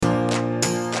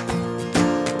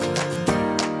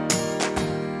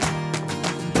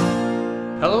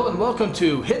welcome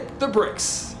to Hit the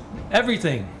Bricks.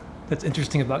 Everything that's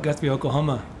interesting about Guthrie,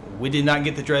 Oklahoma. We did not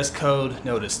get the dress code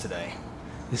notice today.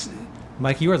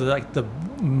 Mike, you are the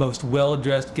most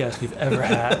well-dressed guest we've ever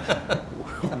had.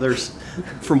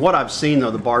 From what I've seen, though,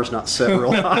 the bar's not set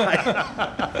real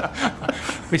high.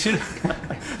 We should,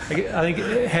 I think,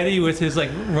 Hetty with his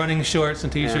running shorts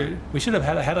and t-shirt. Yeah. We should have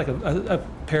had a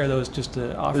pair of those just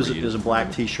to offer you. There's a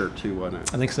black t-shirt too, wasn't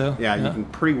it? I think so. Yeah, you can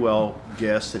pretty well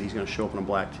guess that he's going to show up in a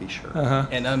black t-shirt.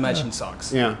 And unmatching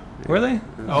socks. Yeah. Were they?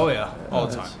 Oh yeah, all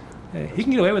the time. Hey, he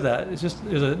can get away with that. It's just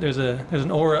there's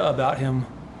an aura about him.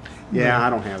 Yeah, I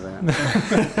don't have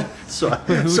that. so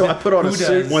I put on a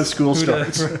suit when school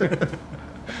starts.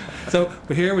 So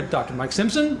we're here with Dr. Mike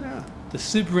Simpson, the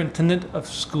superintendent of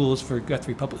schools for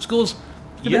Guthrie Public Schools.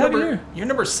 You're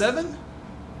number 7?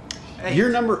 8. You're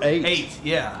number 8. 8,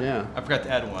 yeah. Yeah. I forgot to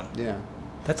add one. Yeah.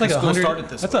 That's like 100.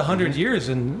 That's 100 years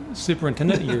in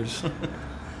superintendent years.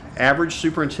 Average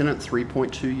superintendent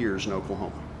 3.2 years in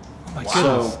Oklahoma. Oh my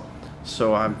goodness.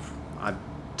 So I've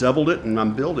doubled it and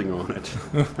I'm building on it.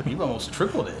 You've almost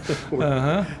tripled it.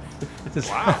 Wow.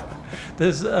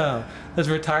 Does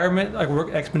retirement work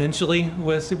exponentially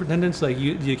with superintendents? Do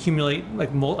you accumulate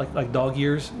like dog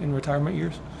years in retirement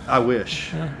years? I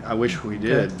wish. Yeah. I wish we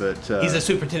did, but he's a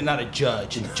superintendent, not a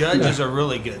judge. And judges are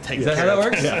really good at taking care of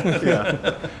it. Is that how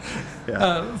that works?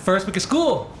 Yeah. First week of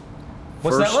school.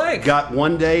 What's that like? Got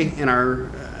one day in our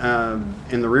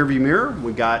in the rearview mirror.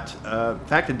 We got in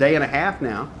fact a day and a half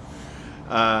now.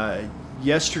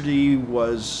 Yesterday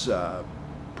was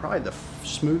probably the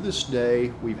smoothest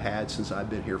day we've had since I've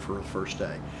been here for the first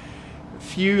day. A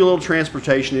few little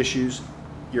transportation issues.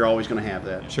 You're always going to have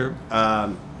that. Sure.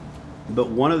 But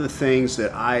one of the things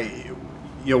that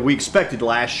we expected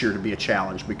last year to be a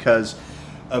challenge because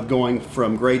of going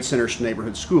from grade centers to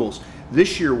neighborhood schools.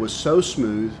 This year was so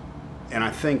smooth, and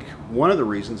I think one of the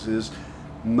reasons is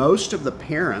most of the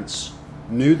parents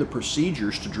knew the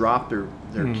procedures to drop their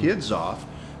kids off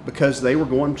because they were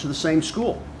going to the same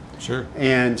school. Sure.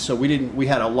 And so we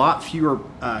had a lot fewer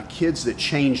kids that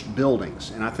changed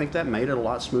buildings, and I think that made it a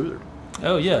lot smoother.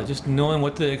 Oh yeah, just knowing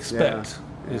what to expect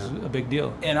is a big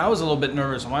deal. And I was a little bit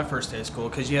nervous on my first day of school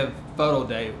because you have photo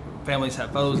day. Families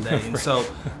have photos day, and so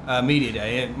media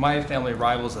day. And my family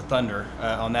rivals the Thunder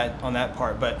on that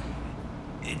part, but.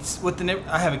 It's with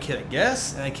I have a kid at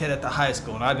Guess and a kid at the high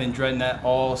school, and I've been dreading that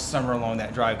all summer along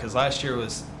that drive because last year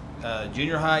was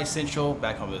junior high, Central,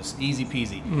 back home it was easy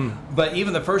peasy. But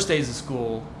even the first days of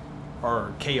school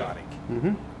are chaotic.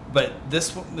 Mm-hmm. But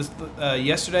this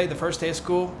yesterday, the first day of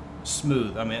school,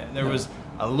 smooth. I mean, there was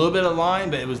a little bit of line,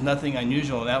 but it was nothing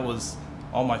unusual, and that was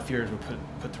all my fears were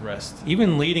put to rest.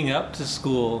 Even leading up to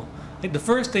school, the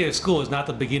first day of school is not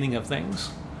the beginning of things.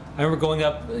 I remember going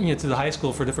up, to the high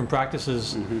school for different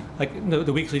practices,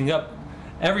 the weeks leading up.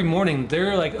 Every morning,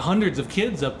 there are hundreds of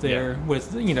kids up there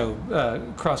with,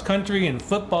 cross country and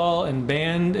football and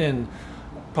band and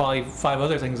probably 5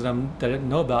 other things that I didn't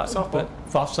know about. Softball. But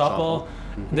softball.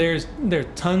 Mm-hmm. There's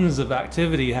tons of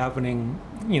activity happening,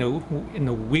 in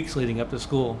the weeks leading up to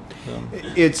school. So.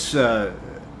 It's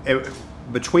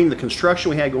between the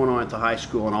construction we had going on at the high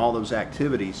school and all those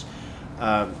activities.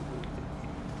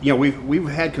 We've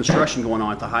had construction going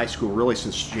on at the high school really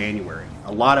since January.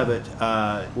 A lot of it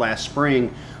last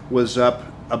spring was up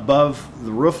above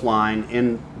the roof line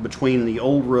in between the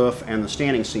old roof and the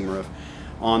standing seam roof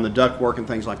on the ductwork and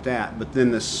things like that. But then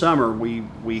this summer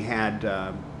we had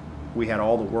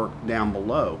all the work down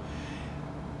below.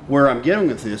 Where I'm getting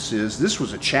with this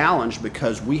was a challenge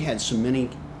because we had so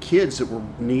many kids that were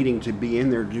needing to be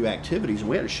in there to do activities, and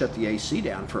we had to shut the AC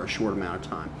down for a short amount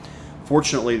of time.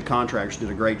 Fortunately, the contractors did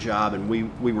a great job, and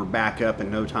we were back up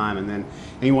in no time. And then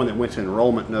anyone that went to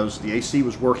enrollment knows the AC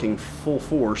was working full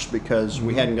force because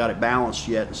we hadn't got it balanced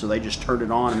yet, and so they just turned it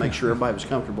on to make sure everybody was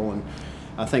comfortable. And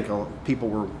I think people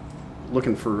were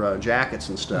looking for jackets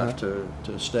and stuff to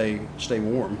stay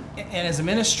warm. And as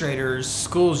administrators,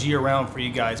 school's year-round for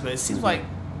you guys, but it seems like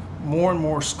more and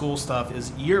more school stuff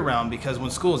is year-round because when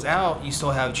school is out, you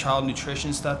still have child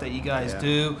nutrition stuff that you guys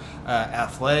do.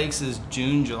 Athletics is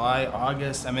June, July,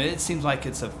 August. I mean, it seems like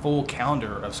it's a full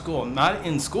calendar of school. Not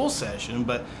in school session,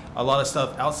 but a lot of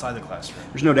stuff outside the classroom.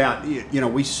 There's no doubt.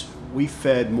 We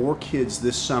fed more kids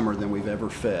this summer than we've ever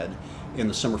fed in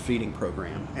the summer feeding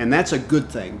program. And that's a good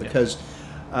thing because,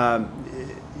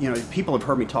 people have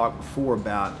heard me talk before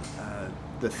about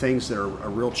the things that are a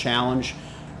real challenge.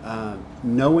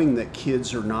 Knowing that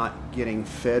kids are not getting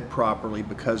fed properly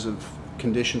because of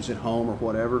conditions at home or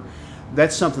whatever,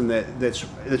 that's something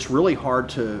that's really hard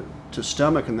to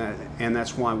stomach, and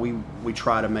that's why we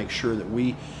try to make sure that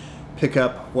we pick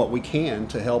up what we can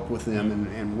to help with them,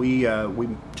 and we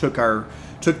took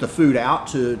the food out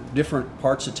to different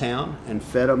parts of town and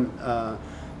fed them.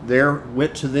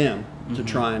 Went to them to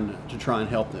try and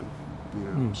help them.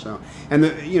 So, and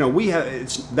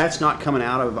that's not coming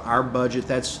out of our budget.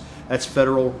 That's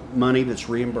federal money that's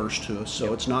reimbursed to us.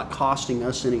 So it's not costing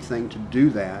us anything to do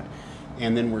that,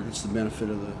 and then it's the benefit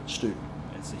of the student.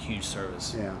 It's a huge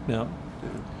service. Yeah. Yeah.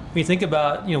 When you think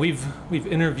about, we've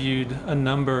interviewed a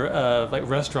number of like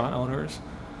restaurant owners.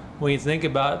 When you think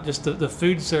about just the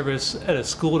food service at a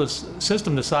school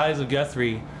system the size of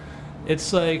Guthrie,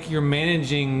 it's like you're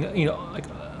managing, like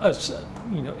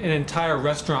an entire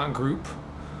restaurant group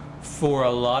for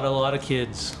a lot of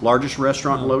kids. Largest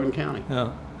restaurant in Logan County.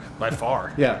 Yeah. By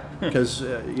far. Yeah, because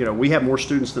we have more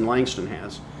students than Langston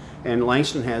has, and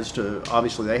Langston has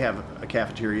obviously they have a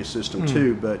cafeteria system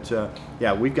too. But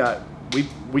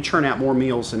we churn out more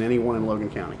meals than anyone in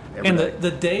Logan County. And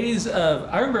the days of,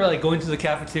 I remember like going to the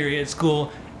cafeteria at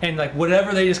school, and like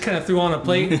whatever they just kind of threw on a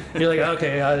plate, you're like,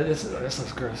 okay, this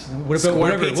looks gross.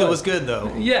 Square pizza was good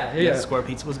though. Yeah. Square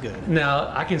pizza was good.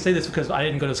 Now I can say this because I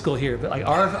didn't go to school here, but like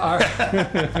our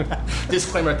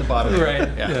disclaimer at the bottom. Right.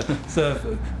 Yeah.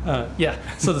 So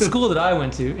So the school that I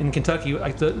went to in Kentucky,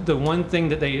 like the one thing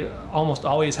that they almost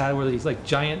always had were these like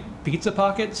giant pizza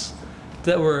pockets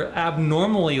that were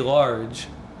abnormally large,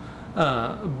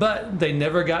 but they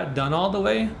never got done all the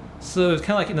way. So it was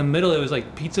kind of like in the middle, it was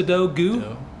like pizza dough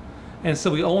goo. And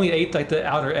so we only ate like the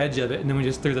outer edge of it, and then we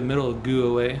just threw the middle of goo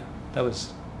away. That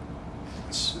was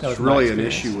really an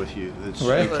issue with you. It's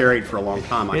carried for a long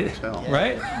time, I can tell.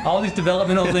 Right? All these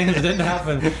developmental things didn't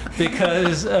happen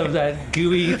because of that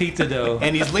gooey pizza dough.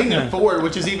 And he's leaning forward,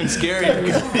 which is even scarier.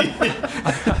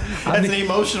 That's an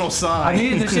emotional sign. I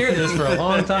needed to share this for a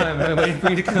long time. I'm waiting for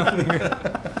you to come here.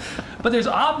 But there's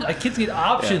kids get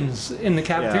options in the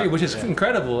cafeteria, which is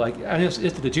incredible. Like I know it's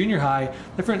at the junior high,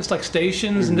 different like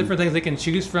stations and different things they can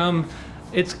choose from.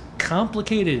 It's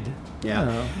complicated.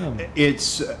 Yeah,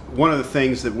 it's one of the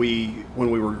things that when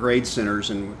we were grade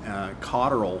centers in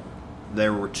Cotterill,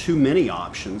 there were too many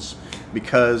options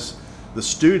because the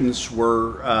students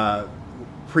were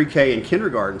pre-K and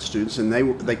kindergarten students, and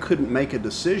they couldn't make a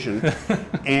decision,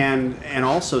 and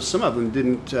also some of them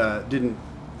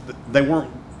they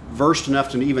weren't versed enough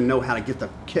to even know how to get the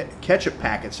ketchup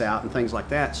packets out and things like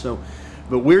that. So,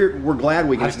 but we're glad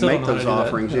we can make those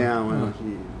offerings.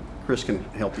 Chris can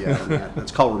help you out on that.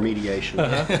 That's called remediation.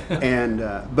 And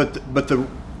but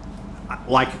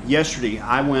like yesterday,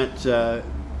 I went.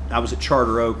 I was at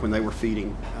Charter Oak when they were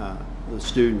feeding the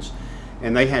students,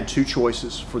 and they had two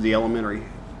choices for the elementary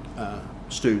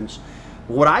students.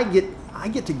 What I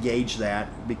get to gauge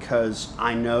that because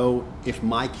I know if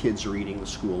my kids are eating the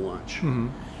school lunch,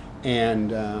 and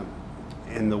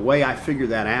the way I figure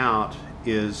that out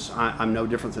is I'm no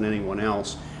different than anyone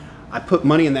else. I put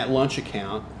money in that lunch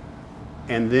account,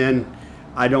 and then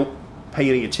I don't pay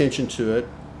any attention to it,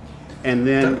 and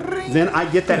then I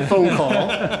get that phone call,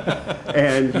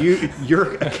 and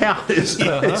your account is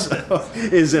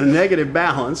in a negative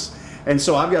balance, and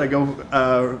so I've got to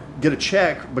go get a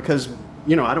check because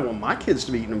I don't want my kids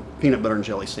to be eating a peanut butter and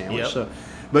jelly sandwich. Yep. So,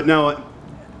 but no,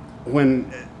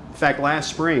 in fact last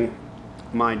spring,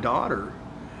 my daughter,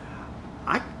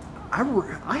 I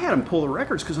had them pull the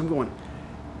records because I'm going,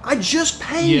 I just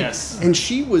paid. Yes. And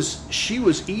she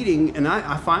was eating, and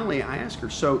I finally asked her,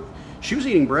 so she was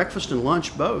eating breakfast and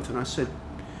lunch both, and I said,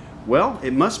 well,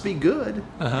 it must be good.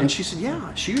 And she said,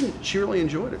 yeah, she really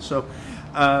enjoyed it. So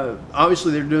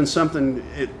obviously they're doing something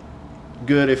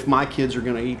good if my kids are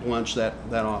going to eat lunch that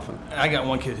often. I got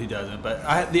one kid who doesn't,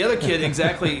 but the other kid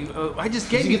exactly. I just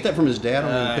gave. Did you get that from his dad?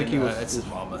 That's his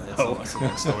mama. That's a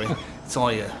long story. It's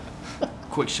only a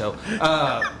quick show.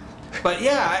 But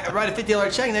yeah, I write a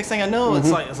 $50 check. Next thing I know, it's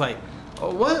like,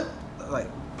 oh, what? Like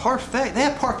parfait? They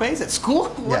have parfaits at school?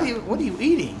 What are you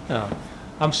eating? Oh.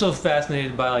 I'm so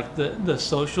fascinated by like the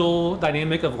social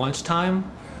dynamic of lunchtime,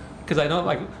 because I know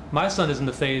like my son is in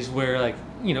the phase where like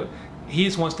he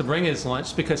just wants to bring his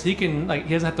lunch because he can he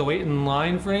doesn't have to wait in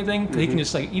line for anything. He can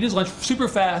just like eat his lunch super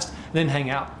fast and then hang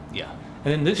out. Yeah.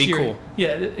 And then this Be year, cool. yeah,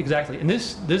 exactly. And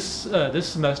this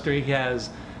semester he has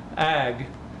ag.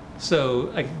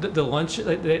 So like the lunch,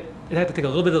 it had to take a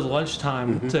little bit of the lunch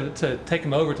time to take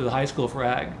him over to the high school for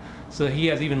ag. So he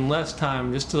has even less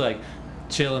time just to like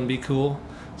chill and be cool.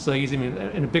 So he's even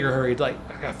in a bigger hurry. Like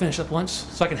I gotta finish up lunch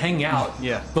so I can hang out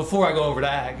before I go over to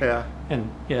ag. Yeah. And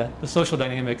the social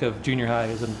dynamic of junior high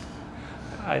is,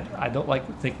 I don't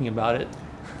like thinking about it.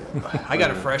 I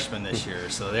got a freshman this year,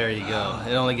 so there you go.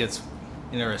 It only gets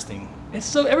interesting.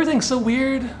 Everything's so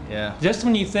weird. Yeah. Just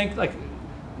when you think like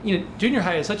junior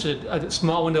high is such a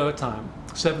small window of time,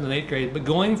 7th and 8th grade, but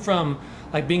going from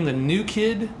like being the new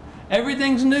kid,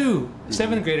 everything's new,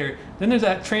 7th grader, then there's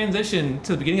that transition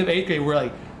to the beginning of 8th grade where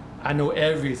like, I know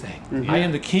everything. I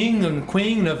am the king and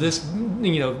queen of this,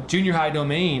 junior high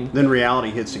domain. Then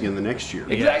reality hits again the next year.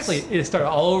 Exactly. It started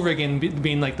all over again,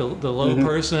 being like the low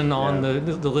person on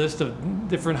the list of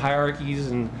different hierarchies,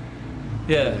 and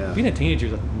being a teenager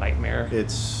is a nightmare.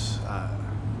 It's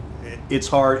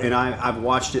hard, and I've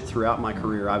watched it throughout my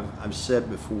career. I've said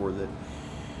before that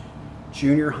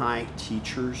junior high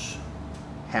teachers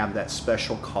have that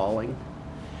special calling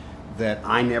that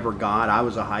I never got. I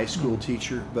was a high school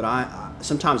teacher, but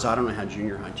sometimes I don't know how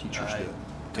junior high teachers do it.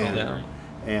 Totally.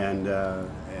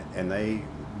 And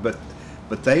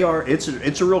they are. It's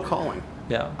a real calling.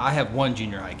 Yeah. I have one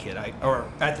junior high kid. Or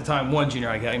at the time, one junior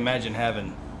high kid. I imagine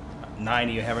having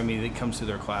 90 or however many that comes through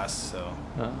their class. So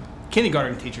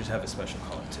kindergarten teachers have a special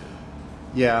calling too.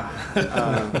 Yeah,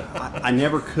 I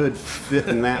never could fit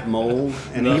in that mold,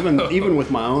 and even with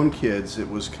my own kids, it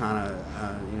was kind of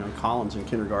Colin's in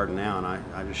kindergarten now, and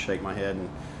I just shake my head and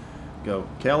go,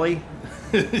 Kelly,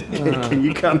 can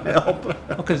you come help?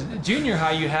 Because junior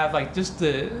high, you have like just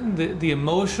the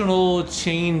emotional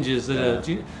changes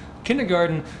that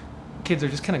kindergarten kids are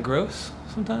just kind of gross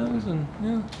sometimes, and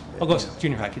I'll go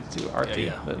junior high kids too,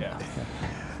 RT.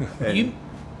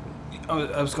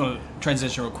 I was going to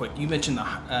transition real quick. You mentioned the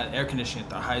air conditioning at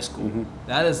the high school.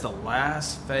 That is the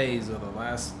last phase of the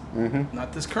last,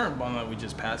 not this current bond that we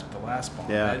just passed, but the last bond.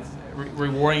 Yeah. It's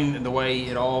rewarding the way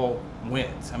it all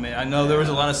went. I mean, I know there was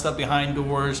a lot of stuff behind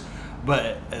doors,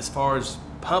 but as far as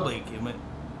public, it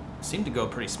seemed to go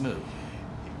pretty smooth.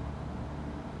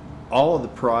 All of the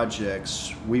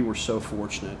projects, we were so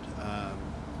fortunate.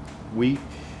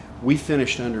 We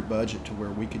finished under budget to where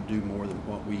we could do more than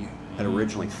what we had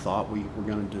originally thought we were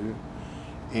going to do.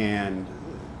 And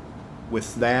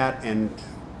with that, and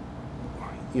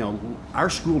our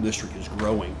school district is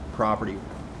growing property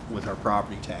with our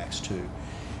property tax too.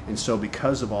 And so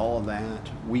because of all of that,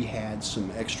 we had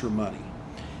some extra money.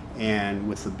 And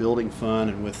with the building fund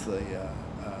and with the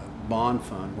bond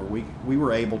fund, where we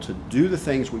were able to do the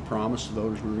things we promised the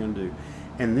voters we were going to do.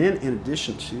 And then in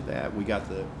addition to that, we got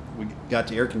to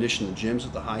air condition the gyms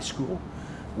at the high school.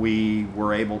 We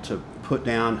were able to put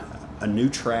down a new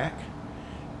track,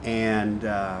 and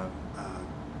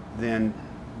then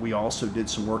we also did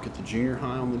some work at the junior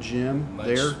high on the gym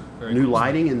new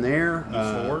lighting in there.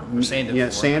 Floor? Sanded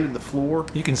floor. Sanded the floor.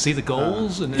 You can see the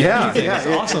goals and it's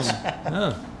awesome.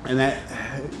 And that,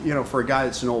 for a guy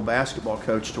that's an old basketball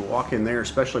coach to walk in there,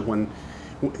 especially when,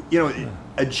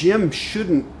 a gym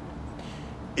shouldn't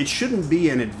be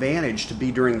an advantage to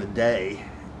be during the day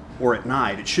or at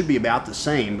night. It should be about the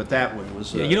same, but that one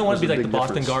was you don't want to be like the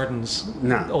Boston difference.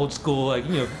 Gardens, old school, like,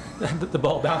 the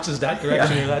ball bounces that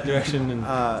direction or that direction, and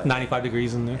 95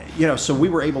 degrees in there. So we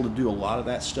were able to do a lot of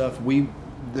that stuff.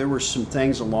 There were some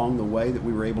things along the way that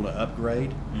we were able to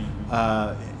upgrade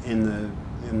in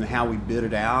how we bid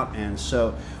it out, and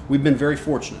so we've been very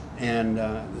fortunate, and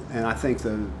I think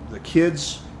the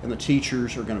kids and the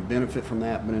teachers are going to benefit from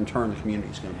that, but in turn the community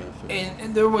is going to benefit.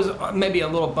 And there was maybe a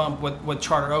little bump with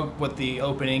Charter Oak with the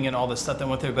opening and all the stuff that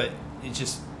went through, but it's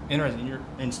just interesting.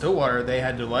 In Stillwater, they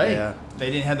had delay. Yeah. They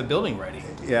didn't have the building ready.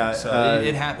 Yeah. So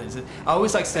it happens. I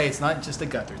always like to say it's not just a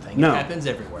Guthrie thing. No. It happens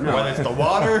everywhere. No. Whether it's the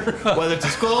water, whether it's a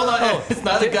school, it's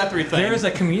not a Guthrie thing. There is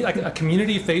a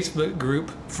community Facebook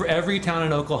group for every town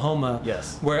in Oklahoma.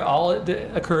 Yes. Where all it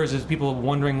occurs is people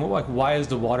wondering, why does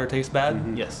the water taste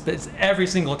bad? Yes. It's every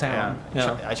single town.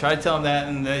 Yeah. I try to tell them that,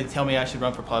 and they tell me I should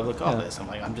run for public office. I'm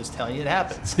like, I'm just telling you it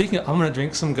happens. Speaking of, I'm going to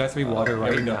drink some Guthrie water There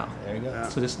right you go. now. There you go. Yeah.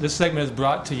 So this segment is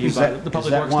brought to you by the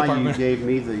Public Works why Department. you gave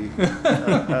me the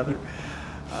other?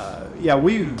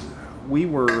 We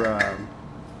were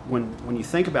when you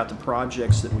think about the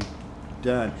projects that we've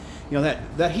done,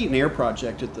 that heat and air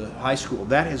project at the high school,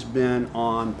 that has been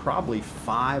on probably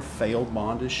 5 failed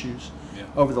bond issues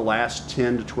over the last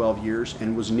 10 to 12 years,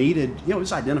 and was needed. It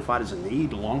was identified as a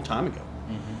need a long time ago.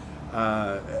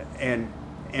 And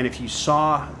if you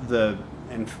saw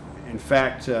in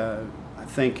fact, I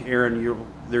think, Aaron,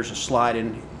 there's a slide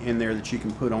in there that you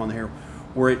can put on there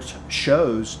where it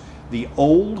shows the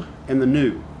old and the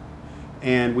new.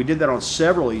 And we did that on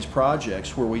several of these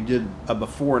projects, where we did a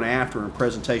before and after, and a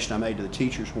presentation I made to the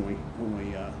teachers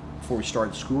before we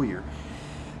started the school year.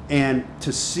 And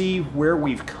to see where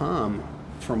we've come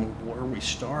from where we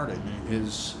started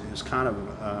is kind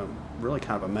of really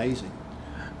kind of amazing.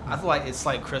 I feel like it's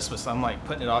like Christmas. I'm like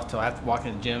putting it off till I have to walk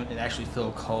in the gym and actually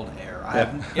feel cold air. I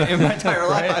have in my entire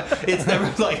life, it's never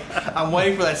like I'm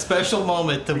waiting for that special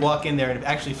moment to walk in there and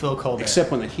actually feel cold air.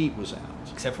 Except when the heat was out.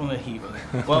 except for when the heat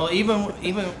was. Well, even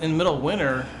in the middle of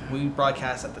winter, we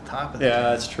broadcast at the top of the gym.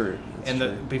 that's true.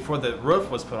 Before the roof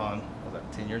was put on, was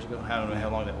that 10 years ago? I don't know how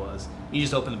long that was. You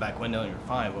just open the back window and you're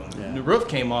fine. When the roof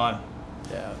came on,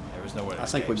 there was nowhere to I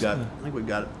think escape. we've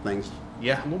got things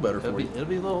Yeah, a little better it'll for be, you. It'll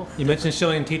be a little. You mentioned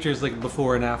showing teachers like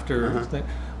before and after. Uh-huh.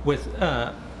 With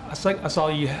I saw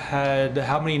you had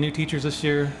how many new teachers this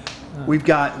year? We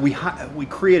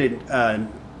created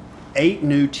 8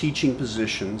 new teaching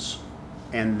positions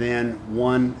and then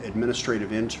 1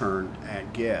 administrative intern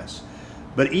at Guess.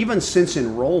 But even since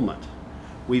enrollment,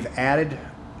 we've added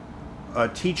a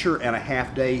teacher and a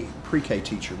half-day pre-K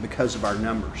teacher because of our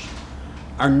numbers.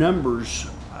 Our numbers,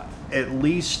 at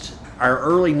least our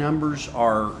early numbers,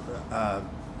 are.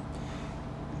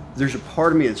 There's a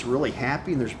part of me that's really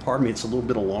happy, and there's a part of me that's a little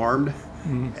bit alarmed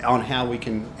on how we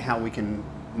can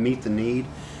meet the need,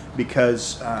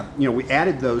 because we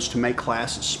added those to make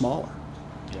classes smaller.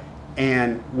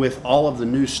 And with all of the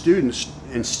new students,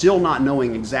 and still not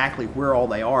knowing exactly where all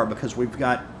they are, because we've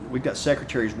got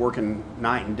secretaries working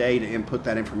night and day to input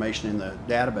that information in the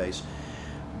database,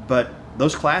 but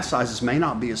those class sizes may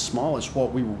not be as small as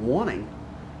what we were wanting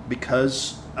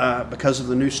because of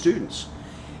the new students.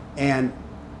 And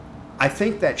I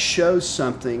think that shows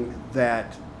something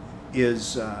that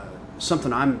is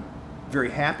something I'm very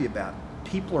happy about.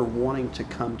 People are wanting to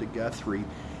come to Guthrie,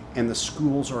 and the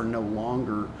schools are no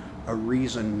longer a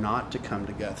reason not to come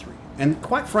to Guthrie. And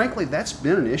quite frankly, that's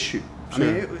been an issue. Sure.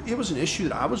 I mean, it was an issue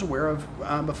that I was aware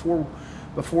of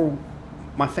before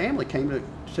my family came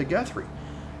to Guthrie.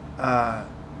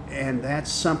 And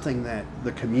that's something that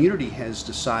the community has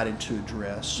decided to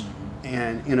address,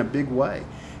 and in a big way.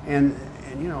 And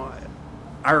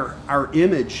our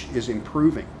image is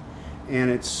improving, and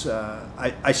it's.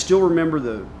 I still remember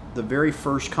the very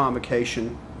first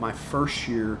convocation, my first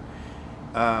year,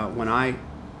 when I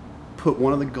put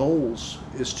one of the goals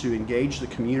is to engage the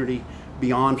community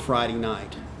beyond Friday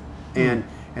night, and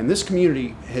this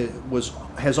community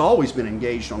has always been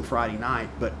engaged on Friday night,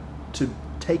 but to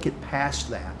take it past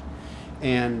that.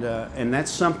 And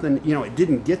that's something, it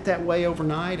didn't get that way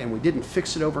overnight, and we didn't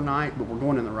fix it overnight, but we're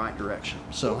going in the right direction.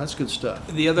 So that's good stuff.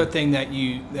 The other thing that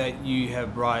you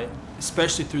have brought,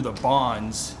 especially through the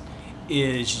bonds,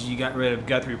 is you got rid of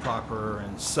Guthrie proper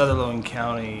and Sutherland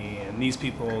County and these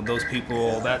people, those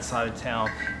people, that side of town.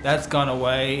 That's gone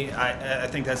away. I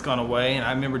think that's gone away. And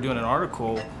I remember doing an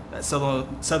article that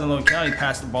Sutherland County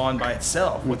passed a bond by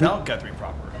itself without Guthrie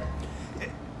proper.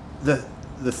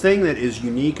 The thing that is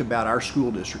unique about our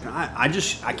school district,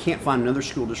 I can't find another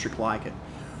school district like it.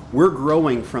 We're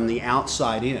growing from the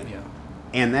outside in. Yeah.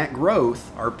 And that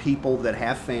growth are people that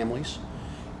have families,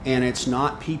 and it's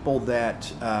not people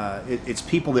that, it's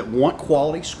people that want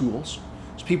quality schools,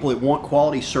 it's people that want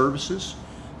quality services,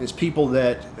 it's people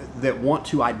that want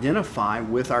to identify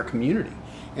with our community.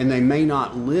 And they may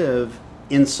not live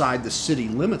inside the city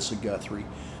limits of Guthrie,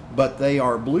 but they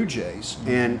are Blue Jays,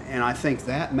 and I think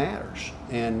that matters,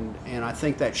 and I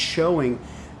think that's showing,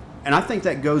 and I think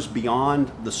that goes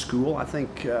beyond the school. I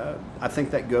think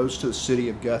that goes to the city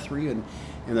of Guthrie, and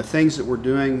the things that we're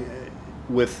doing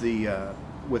with the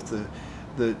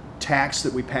tax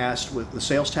that we passed, with the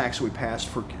sales tax that we passed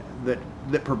for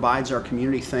that provides our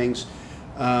community things.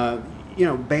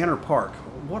 Banner Park,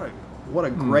 what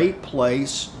a great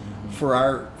place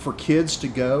for kids to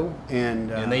go, and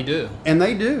they do. And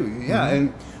they do, yeah.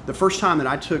 And the first time that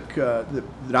I took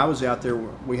that I was out there,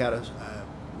 we had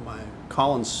my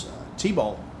Collins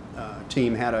T-ball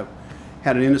team had an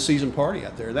end of season party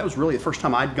out there. That was really the first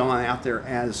time I'd gone out there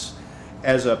as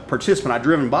a participant. I'd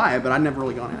driven by it, but I'd never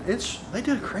really gone out. They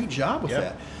did a great job with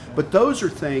that. But those are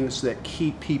things that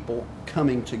keep people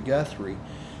coming to Guthrie,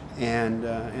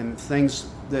 and things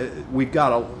that we've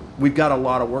got a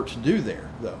lot of work to do there,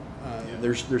 though.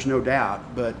 There's no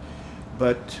doubt, but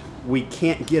we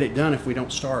can't get it done if we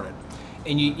don't start it.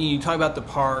 And you talk about the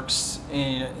parks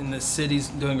and the cities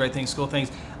doing great things, school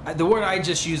things. The word I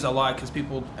just use a lot because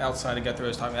people outside of Guthrie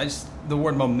was talking. The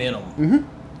word momentum.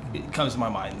 It comes to my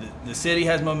mind. The city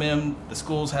has momentum. The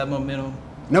schools have momentum.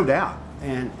 No doubt.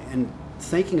 And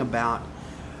thinking about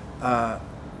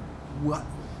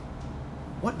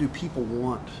what do people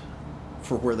want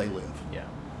for where they live? Yeah.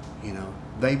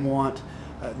 They want.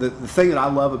 The thing that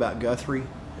I love about Guthrie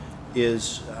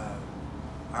is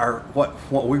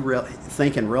what we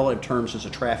think in relative terms is a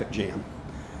traffic jam.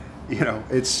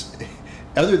 It's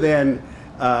other than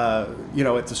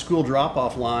at the school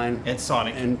drop-off line and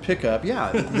Sonic and pickup.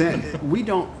 Yeah, then we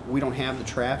don't have the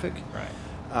traffic.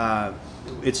 Right.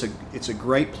 It's a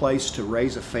great place to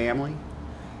raise a family,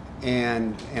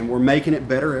 and we're making it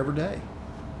better every day.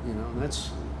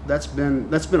 That's been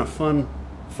a fun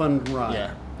fun ride.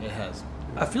 Yeah, it has.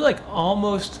 I feel like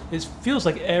it feels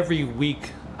like every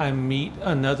week I meet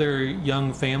another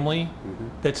young family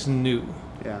that's new.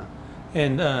 Yeah.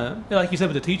 And like you said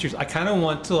with the teachers, I kind of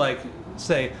want to like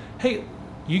say, hey,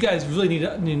 you guys really need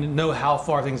to know how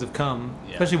far things have come,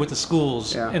 especially with the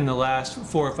schools in the last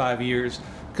 4 or 5 years.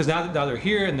 Because now they're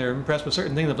here and they're impressed with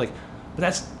certain things, I'm like,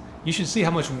 but you should see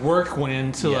how much work went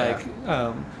into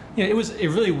it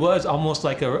really was almost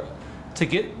like to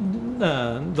get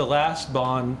the last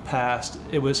bond passed.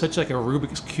 It was such like a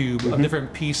Rubik's cube of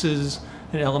different pieces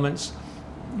and elements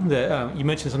that you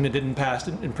mentioned something that didn't pass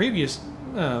in previous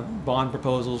bond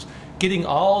proposals. Getting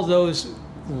all those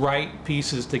right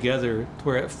pieces together to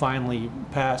where it finally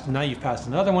passed. Now you've passed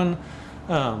another one.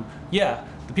 The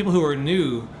people who are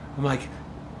new, I'm like,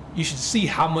 you should see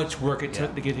how much work it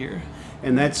took to get here.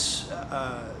 And that's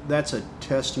a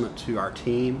testament to our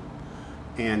team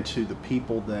and to the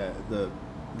people that the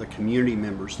community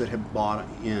members that have bought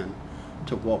in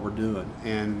to what we're doing.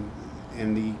 And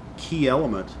the key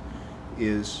element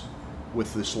is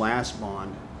with this last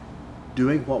bond,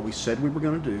 doing what we said we were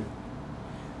going to do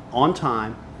on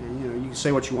time. And, you can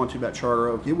say what you want to about Charter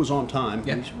Oak. It was on time.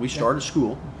 Yeah. We started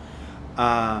school,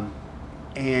 and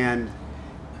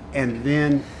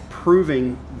then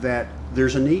proving that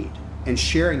there's a need and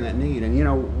sharing that need.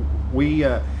 And we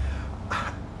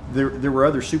there were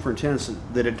other superintendents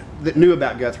that knew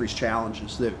about Guthrie's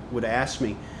challenges that would ask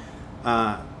me,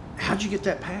 how'd you get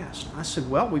that passed? I said,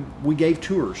 well, we gave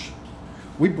tours.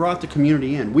 We brought the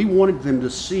community in. We wanted them to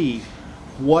see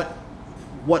what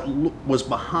was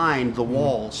behind the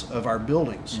walls of our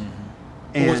buildings.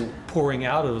 And what was pouring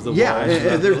out of the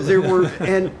walls. There were,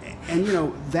 and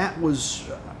that was,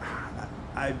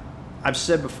 I've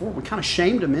said before, we kind of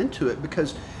shamed them into it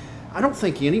because I don't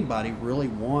think anybody really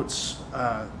wants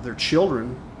their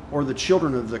children or the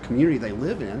children of the community they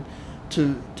live in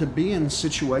to be in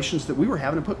situations that we were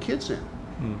having to put kids in.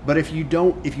 But if you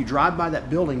drive by that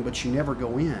building but you never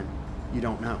go in, you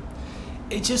don't know.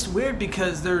 It's just weird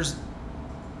because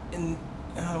and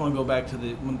I don't want to go back to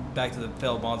the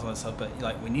failed bonds and that stuff, but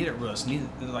like we needed roofs, needed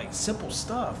like simple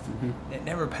stuff. It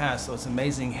never passed. So it's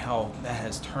amazing how that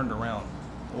has turned around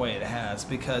the way it has.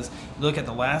 Because you look at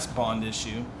the last bond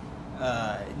issue,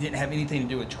 it didn't have anything to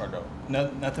do with Charter Oak.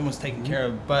 Nothing was taken care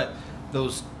of, but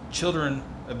those children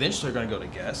eventually are going to go to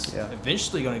Guest,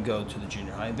 eventually going to go to the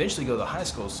junior high, eventually go to the high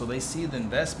school. So they see the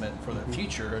investment for the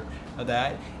future of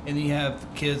that. And then you have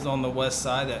kids on the west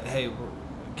side that, hey, we're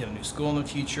get a new school in the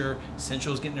future.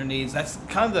 Central's getting their needs. That's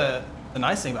kind of the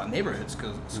nice thing about neighborhood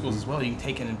schools as well. You can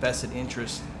take an investment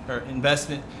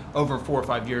over 4 or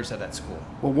 5 years at that school.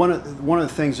 Well, one of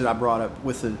the things that I brought up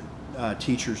with the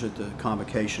teachers at the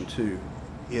convocation too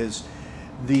is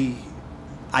the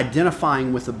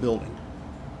identifying with the building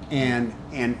and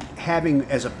having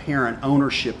as a parent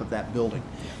ownership of that building,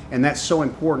 and that's so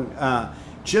important.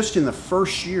 Just in the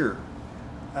first year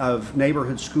of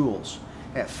neighborhood schools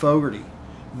at Fogarty,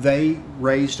 they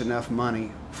raised enough money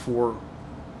for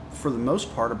the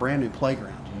most part, a brand new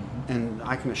playground. And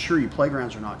I can assure you,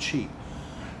 playgrounds are not cheap.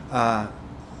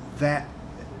 The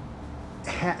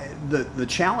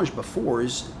challenge before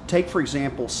is, take for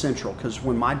example Central, because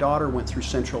when my daughter went through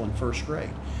Central in first grade,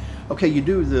 okay, you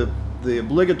do the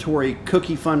obligatory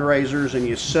cookie fundraisers and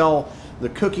you sell the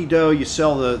cookie dough, you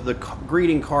sell the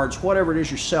greeting cards, whatever it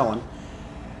is you're selling.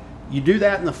 You do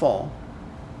that in the fall,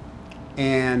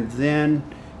 and then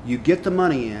you get the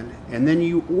money in, and then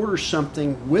you order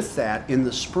something with that in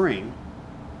the spring,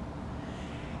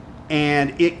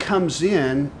 and it comes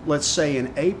in, let's say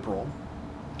in April,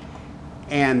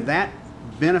 and that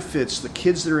benefits the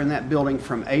kids that are in that building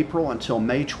from April until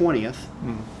May 20th,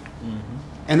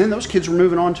 and then those kids are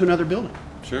moving on to another building.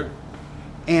 Sure.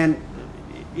 And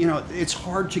it's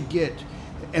hard to get,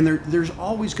 and there's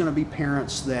always going to be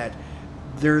parents that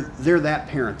they're that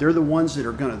parent. They're the ones that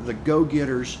are the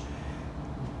go-getters.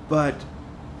 But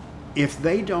if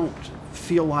they don't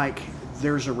feel like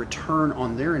there's a return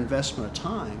on their investment of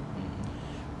time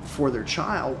for their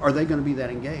child, are they going to be that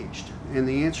engaged? And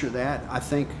the answer to that, I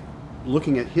think,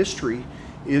 looking at history,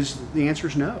 is the answer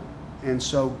is no. And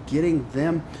so getting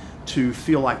them to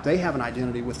feel like they have an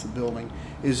identity with the building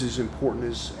is as important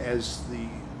as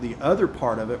the other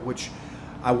part of it, which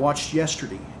I watched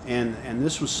yesterday. And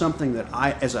this was something that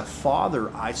I, as a father,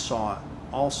 I saw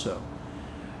also.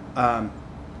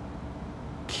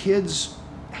 Kids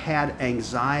had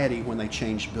anxiety when they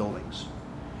changed buildings,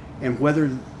 and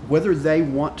whether they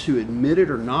want to admit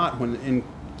it or not, when in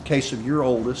case of your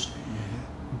oldest,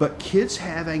 but kids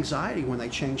have anxiety when they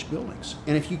change buildings.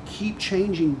 And if you keep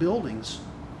changing buildings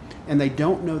and they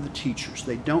don't know the teachers,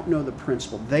 they don't know the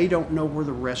principal, they don't know where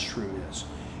the restroom is,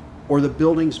 or the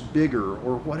building's bigger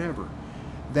or whatever,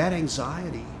 that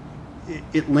anxiety,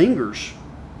 it lingers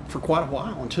for quite a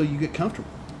while until you get comfortable.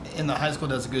 And the high school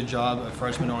does a good job of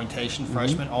freshman orientation.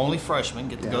 Freshmen, only freshmen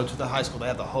get to go to the high school. They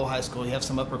have the whole high school. You have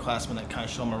some upperclassmen that kind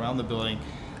of show them around the building.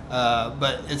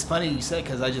 But it's funny you said,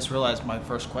 because I just realized my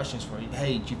first questions were,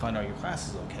 hey, did you find all your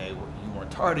classes okay? You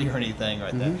weren't tardy or anything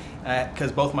right there?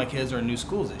 Because both my kids are in new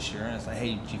schools this year. And it's like,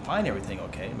 hey, did you find everything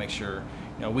okay? Make sure,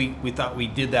 we thought we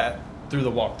did that through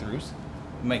the walkthroughs.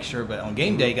 Make sure, but on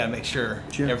game day, you got to make sure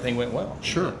everything went well.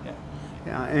 Sure.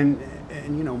 Yeah, and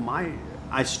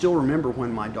I still remember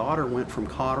when my daughter went from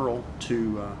Cotterill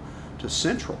to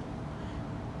Central,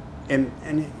 and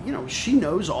she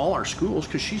knows all our schools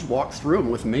because she's walked through them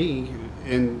with me,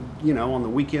 and on the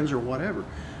weekends or whatever,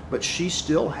 but she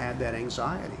still had that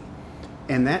anxiety,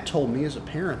 and that told me as a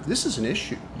parent, this is an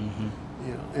issue.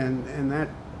 And that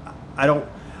I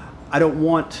don't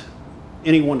want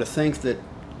anyone to think that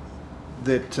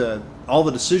all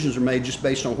the decisions are made just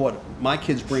based on what my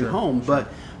kids bring home,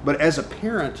 but as a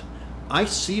parent, I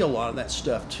see a lot of that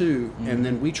stuff too, and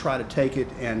then we try to take it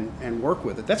and work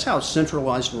with it. That's how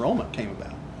centralized enrollment came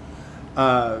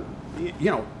about.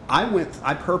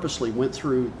 I purposely went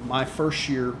through my first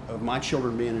year of my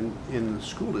children being in the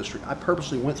school district. I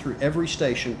purposely went through every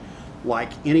station like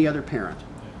any other parent,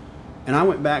 and I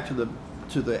went back to the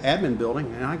admin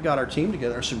building, and I got our team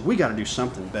together. I said, we got to do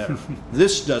something better.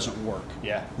 This doesn't work.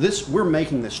 We're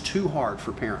making this too hard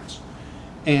for parents,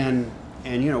 and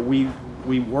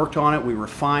we worked on it, we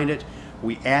refined it,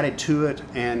 we added to it,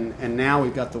 and now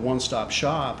we've got the one-stop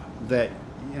shop that,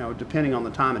 depending on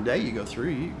the time of day you go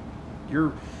through,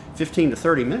 you're 15 to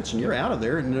 30 minutes and you're out of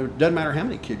there, and it doesn't matter how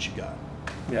many kids you got.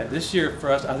 Yeah, this year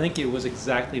for us, I think it was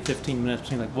exactly 15 minutes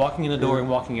between walking in the door and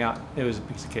walking out. It was a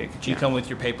piece of cake. Did you come with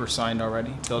your paper signed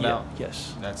already, filled out?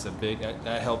 Yes. That's a big,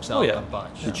 that helps out a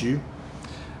bunch. Did you?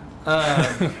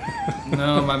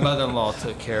 No, my mother-in-law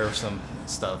took care of some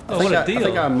stuff. Oh, what a deal. I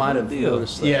think I might have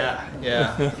noticed that.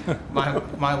 Yeah.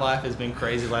 My life has been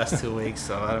crazy the last 2 weeks,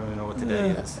 so I don't even know what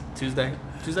today is. Tuesday?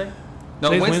 No,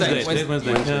 Today's Wednesday.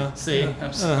 Wednesday. Yeah. See,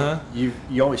 I'm sorry.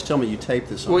 You always tell me you tape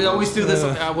this on. We always do this.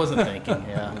 I wasn't thinking.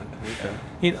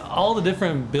 Yeah. All the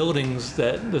different buildings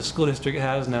that the school district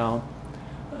has now,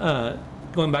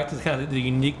 going back to kind of the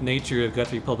unique nature of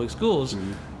Guthrie Public Schools,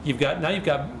 you've got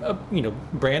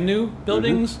brand new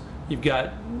buildings. You've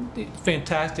got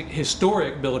fantastic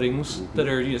historic buildings that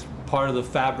are just part of the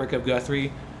fabric of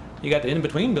Guthrie. You got the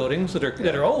in-between buildings that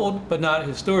are old but not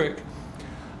historic.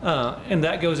 And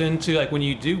that goes into when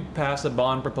you do pass a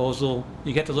bond proposal,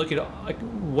 you get to look at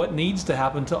what needs to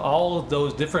happen to all of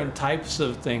those different types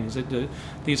of things.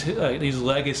 These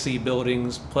legacy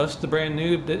buildings plus the brand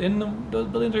new, and those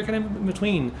buildings are kind of in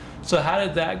between. So how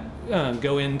did that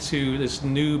go into this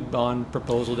new bond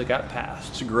proposal that got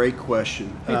passed? It's a great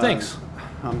question. Hey, thanks.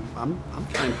 I'm kind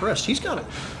of impressed.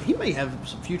 He may have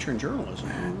some future in journalism.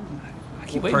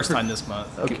 First time this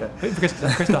month. Okay. Wait for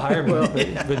Chris to hire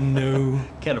me, but no.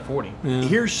 Can't afford him. Yeah.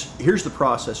 Here's the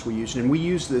process we use, and we've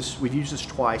used this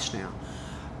twice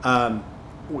now.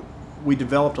 We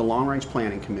developed a long-range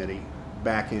planning committee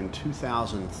back in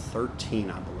 2013,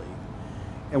 I believe,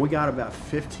 and we got about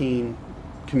 15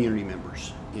 community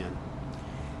members in,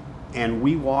 and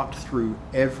we walked through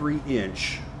every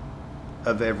inch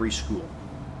of every school,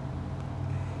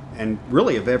 and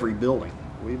really of every building.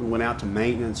 We even went out to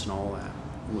maintenance and all that.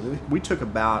 We took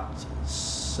about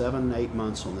 7-8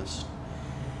 months on this,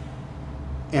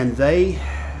 and they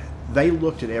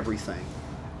looked at everything,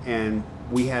 and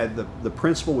we had the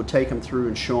principal would take them through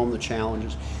and show them the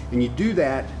challenges, and you do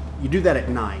that at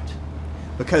night,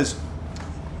 because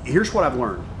here's what I've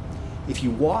learned: if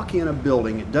you walk in a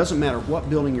building, it doesn't matter what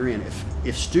building you're in.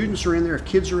 If students are in there, if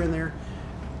kids are in there,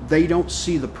 they don't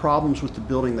see the problems with the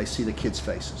building; they see the kids'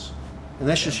 faces, and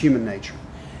that's just human nature.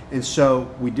 And so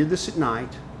we did this at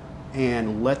night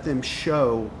and let the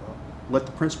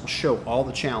principal show all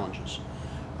the challenges.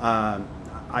 I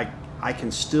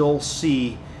can still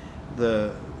see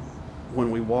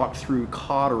when we walked through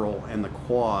Cotterill and the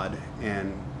quad,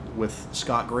 and with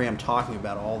Scott Graham talking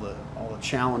about all the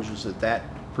challenges that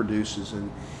produces,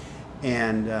 and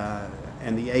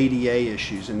the ADA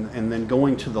issues, and then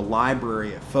going to the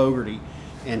library at Fogarty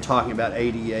and talking about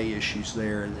ADA issues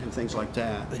there and things like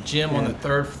that. The gym on the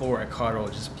third floor at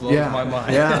Cotterill just blows my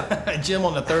mind. Yeah. A gym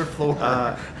on the third floor.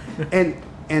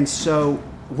 And so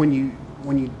when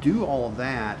you do all of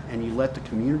that and you let the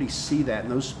community see that,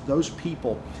 and those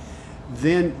people,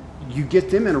 then you get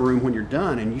them in a room when you're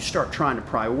done and you start trying to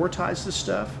prioritize this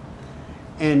stuff.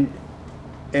 And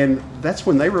that's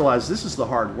when they realize this is the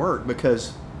hard work,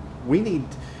 because we need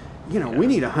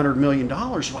 $100 million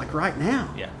like right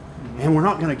now. Yeah. and we're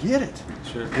not going to get it.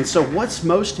 Sure. And so, what's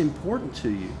most important to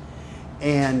you?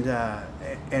 And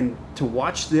to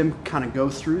watch them kind of go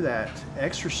through that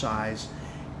exercise,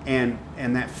 and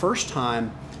that first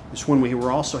time is when we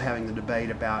were also having the debate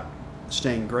about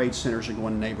staying grade centers or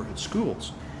going to neighborhood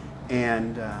schools,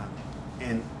 and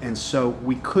so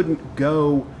we couldn't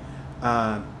go,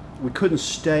 we couldn't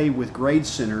stay with grade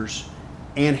centers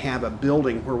and have a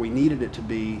building where we needed it to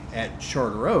be at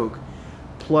Charter Oak,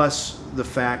 plus the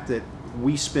fact that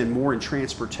we spend more in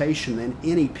transportation than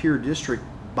any peer district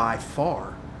by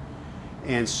far.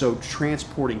 And so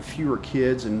transporting fewer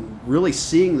kids and really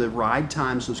seeing the ride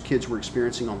times those kids were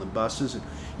experiencing on the buses, and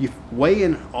you weigh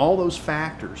in all those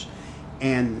factors,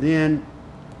 and then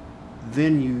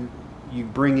you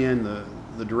bring in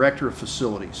the director of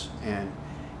facilities, and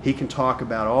he can talk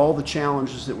about all the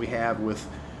challenges that we have with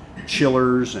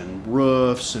chillers and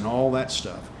roofs and all that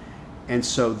stuff. And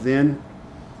so then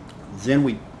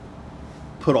we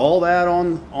put all that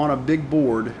on a big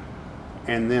board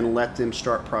and then let them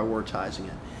start prioritizing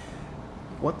it.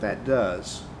 What that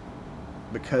does,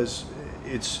 because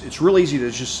it's real easy to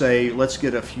just say, let's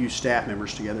get a few staff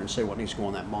members together and say what needs to go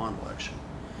on that bond election.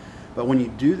 But when you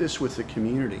do this with the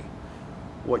community,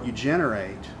 what you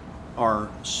generate are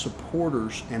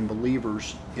supporters and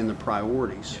believers in the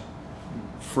priorities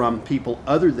from people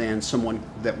other than someone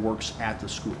that works at the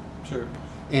school. Sure.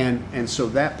 And so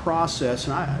that process,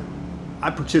 and I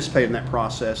participated in that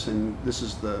process, and this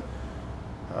is the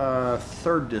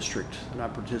third district that I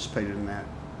participated in that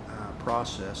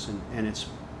process, and it's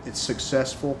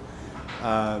successful.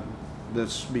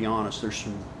 Let's be honest,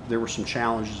 there were some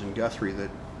challenges in Guthrie that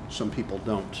some people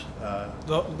don't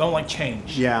like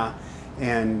change. Yeah,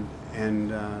 and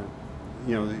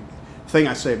you know, the thing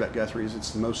I say about Guthrie is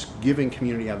it's the most giving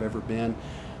community I've ever been,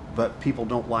 but people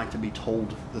don't like to be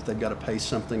told that they've got to pay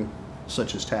something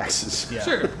such as taxes. Yeah.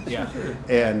 Sure. Yeah. Sure.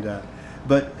 And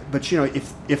but you know,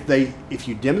 if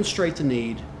you demonstrate the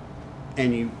need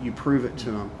and you prove it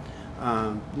to them,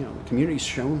 you know, the community's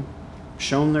shown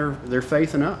their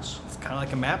faith in us. It's kind of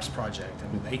like a MAPS project. I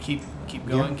mean, they keep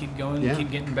going, Yeah.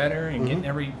 keep getting better, and getting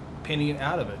every penny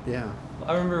out of it. Yeah.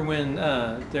 I remember when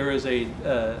there was a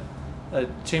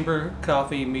chamber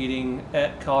coffee meeting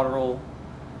at Cotterell,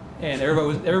 and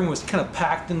everyone was kind of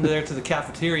packed in there to the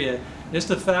cafeteria. Just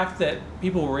the fact that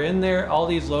people were in there, all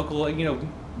these local, you know,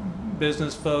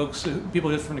 business folks, people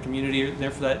just from the community are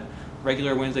there for that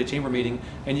regular Wednesday chamber meeting,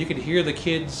 and you could hear the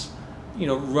kids, you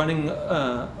know, running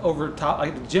over top,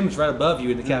 like the gym's right above you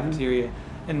in the cafeteria,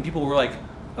 and people were like,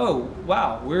 "Oh,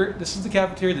 wow, this is the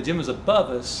cafeteria, the gym is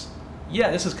above us. Yeah,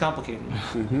 this is complicated."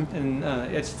 And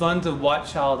it's fun to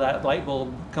watch how that light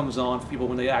bulb comes on for people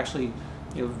when they actually,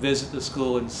 you know, visit the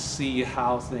school and see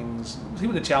see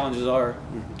what the challenges are.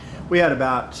 We had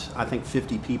about, I think,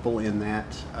 50 people in that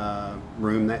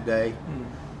room that day,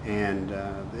 and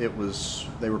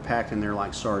they were packed in there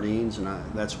like sardines, and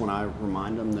that's when I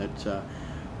remind them that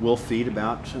we'll feed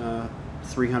about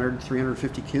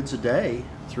 350 kids a day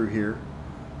through here,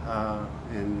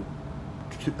 and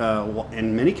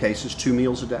in many cases 2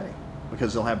 meals a day,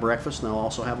 because they'll have breakfast and they'll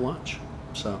also have lunch.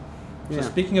 So, yeah. So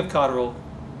speaking of Cotterell,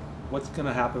 what's going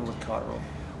to happen with Cotterell?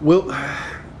 Well,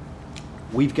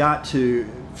 we've got to,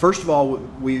 first of all,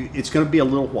 it's going to be a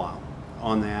little while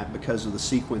on that because of the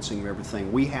sequencing of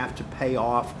everything. We have to pay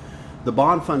off, the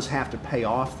bond funds have to pay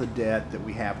off the debt that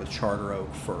we have with Charter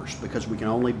Oak first, because we can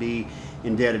only be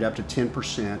indebted up to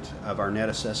 10% of our net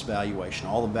assessed valuation,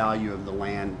 all the value of the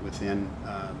land within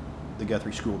the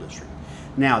Guthrie School District.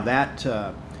 Now that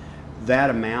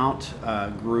amount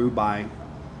grew by,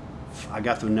 I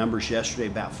got the numbers yesterday,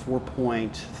 about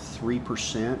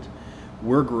 4.3%.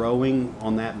 We're growing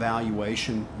on that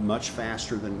valuation much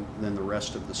faster than the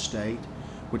rest of the state,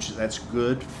 that's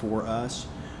good for us,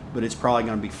 but it's probably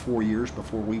going to be 4 years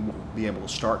before we will be able to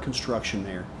start construction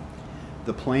there.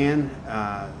 The plan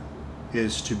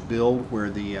is to build where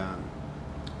the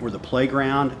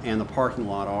playground and the parking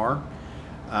lot are.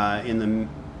 In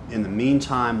the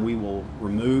meantime, we will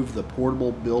remove the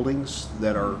portable buildings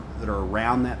that are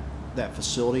around that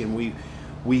facility, and we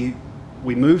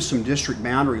moved some district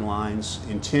boundary lines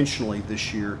intentionally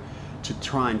this year to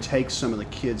try and take some of the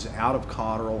kids out of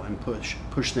Cotterell and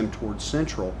push them towards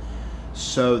Central,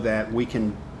 so that we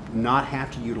can not have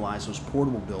to utilize those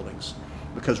portable buildings,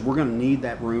 because we're going to need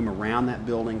that room around that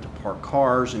building to park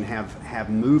cars and have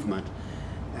movement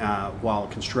while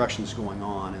construction is going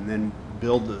on, and then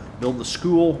build the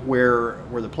school where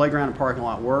the playground and parking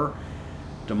lot were,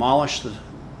 demolish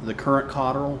the current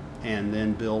Cotterell, and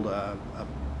then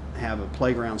have a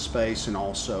playground space and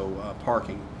also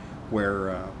parking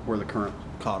where the current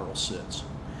Cotterell sits.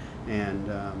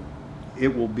 And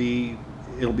it'll be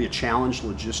a challenge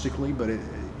logistically, but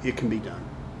it can be done.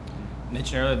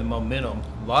 Mentioned earlier the momentum,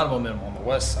 a lot of momentum on the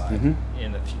west side,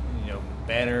 in the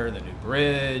Banner, the new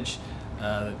bridge,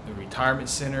 the retirement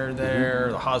center there,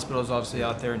 the hospital's obviously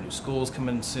out there, new schools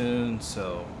coming soon,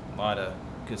 so a lot of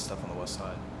good stuff on the west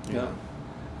side. Yeah.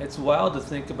 It's wild to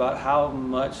think about how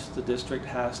much the district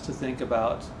has to think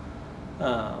about.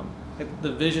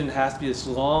 The vision has to be this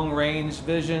long-range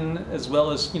vision, as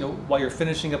well as, while you're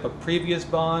finishing up a previous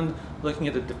bond, looking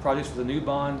at the projects for the new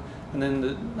bond, and then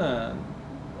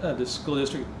the school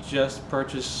district just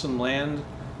purchased some land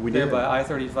there by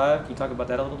I-35. Can you talk about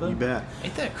that a little bit? You bet.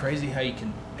 Ain't that crazy how you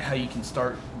can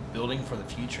start building for the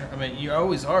future? I mean, you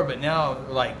always are, but now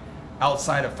like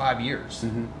outside of 5 years.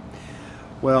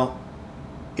 Well,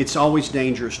 it's always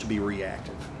dangerous to be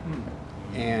reactive,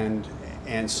 and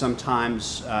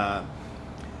sometimes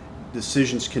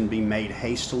decisions can be made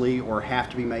hastily or have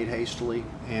to be made hastily,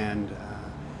 and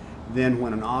then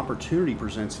when an opportunity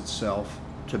presents itself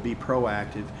to be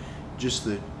proactive, just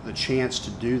the chance to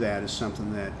do that is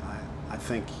something that I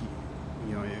think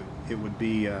it would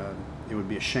be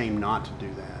a shame not to do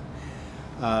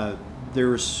that. There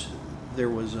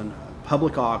was a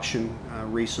public auction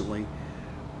recently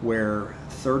where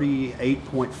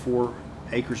 38.4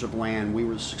 acres of land we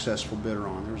were the successful bidder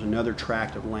on. There was another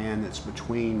tract of land that's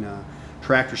between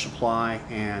Tractor Supply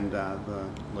and the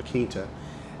La Quinta.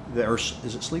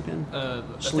 Is it Sleep Inn? I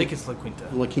think it's La Quinta.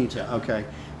 La Quinta, okay.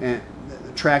 And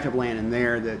the tract of land in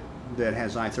there that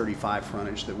has I-35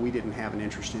 frontage that we didn't have an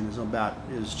interest in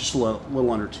is just a little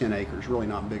under 10 acres, really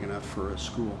not big enough for a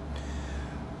school.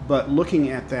 But looking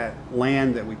at that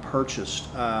land that we purchased,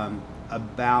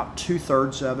 about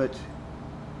 2/3 of it,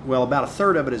 well, about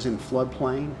 1/3 of it is in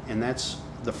floodplain, and that's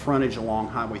the frontage along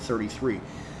Highway 33.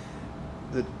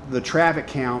 The traffic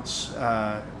counts,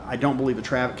 I don't believe the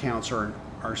traffic counts are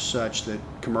such that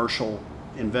commercial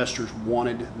investors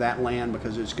wanted that land,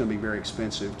 because it's going to be very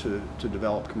expensive to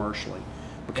develop commercially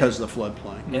because of the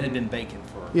floodplain. And it had been vacant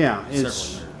for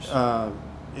several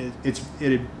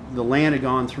years. The land had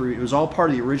gone through, it was all part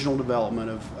of the original development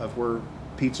of where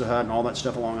Pizza Hut and all that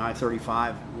stuff along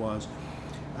I-35 was.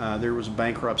 There was a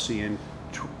bankruptcy in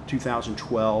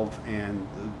 2012, and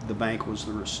the bank was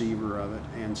the receiver of it,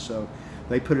 and so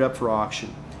they put it up for auction.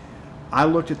 I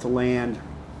looked at the land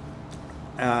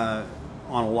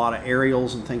on a lot of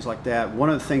aerials and things like that. One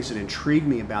of the things that intrigued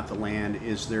me about the land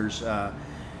is there's a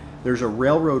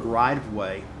railroad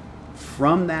right-of-way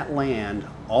from that land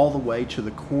all the way to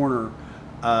the corner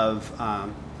of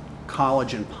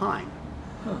College and Pine.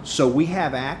 So we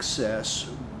have access.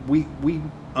 We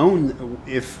own,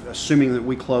 assuming that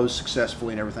we close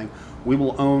successfully and everything, we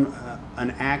will own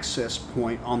an access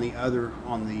point on the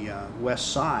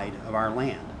west side of our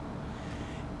land.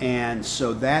 And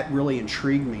so that really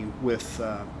intrigued me with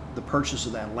the purchase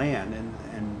of that land,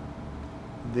 and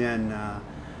then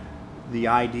the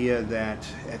idea that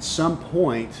at some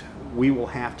point we will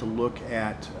have to look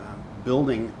at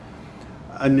building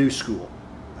a new school,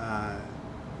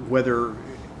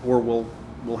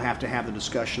 we'll have to have the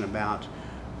discussion about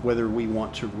whether we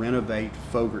want to renovate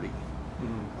Fogarty.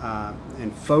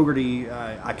 And Fogarty,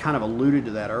 I kind of alluded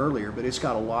to that earlier, but it's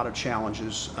got a lot of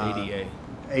challenges.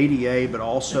 ADA, but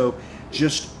also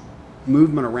just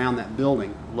movement around that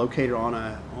building, located on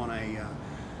a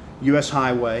U.S.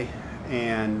 highway,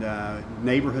 and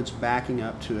neighborhoods backing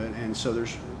up to it, and so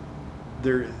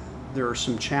there are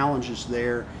some challenges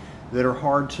there that are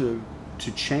hard to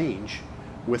change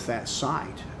with that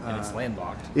site. And it's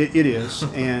landlocked. It is,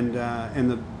 and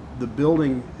the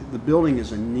building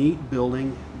is a neat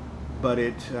building, but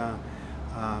it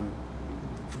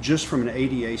just from an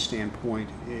ADA standpoint,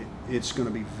 it's going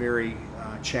to be very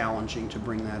challenging to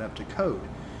bring that up to code,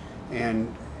 and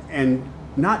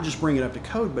not just bring it up to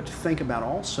code, but to think about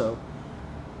also,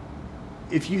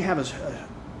 if you have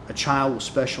a child with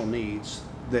special needs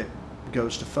that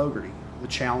goes to Fogarty, the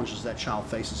challenges that child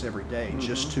faces every day,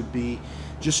 just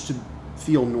to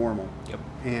feel normal. Yep.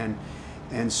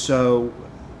 And so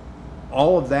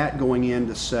all of that going in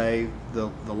to say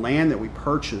the land that we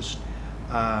purchased,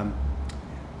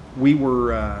 we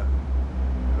weren't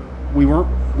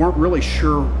really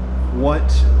sure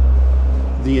what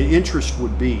the interest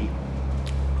would be,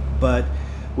 but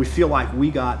we feel like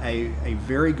we got a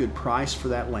very good price for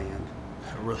that land.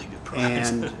 A really good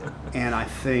price. And I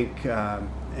think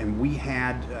and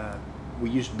we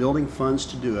used building funds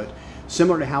to do it,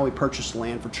 similar to how we purchased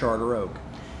land for Charter Oak,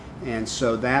 and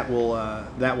so that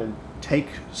will take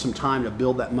some time to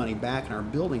build that money back in our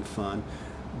building fund.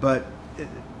 But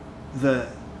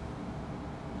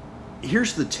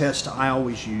here's the test I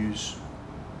always use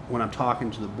when I'm talking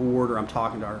to the board or I'm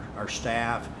talking to our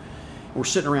staff, we're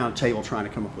sitting around a table trying to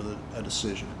come up with a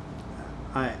decision.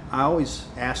 I always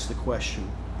ask the question,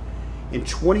 in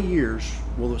 20 years,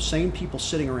 will the same people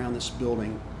sitting around this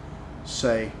building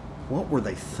say, what were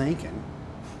they thinking?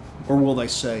 Or will they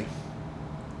say,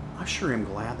 I sure am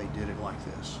glad they did it like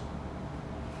this?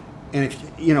 And if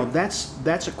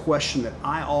that's a question that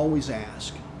I always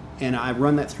ask, and I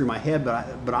run that through my head.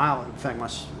 But I'll in fact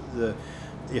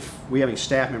if we have any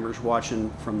staff members watching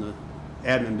from the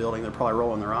admin building, they're probably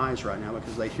rolling their eyes right now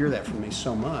because they hear that from me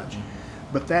so much.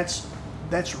 But that's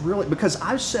really because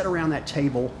I've sat around that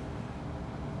table,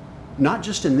 not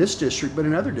just in this district but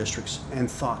in other districts, and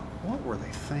thought, what were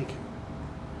they thinking?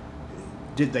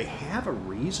 Did they have a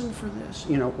reason for this?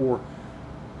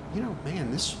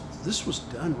 Man, this was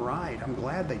done right. I'm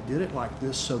glad they did it like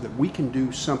this so that we can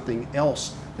do something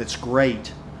else that's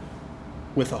great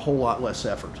with a whole lot less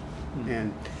effort.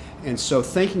 Mm-hmm. And so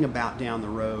thinking about down the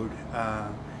road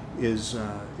is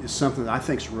something that I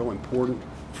think is real important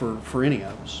for any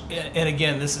of us. And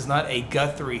again, this is not a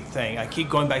Guthrie thing. I keep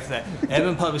going back to that.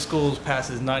 Edmond Public Schools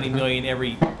passes $90 million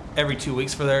every 2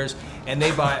 weeks for theirs, and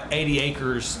they bought 80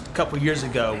 acres a couple of years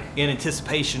ago in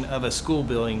anticipation of a school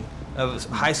building, of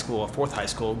a high school, a fourth high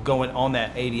school, going on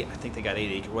that 80. I think they got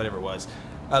 80 acres, whatever it was,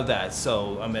 of that.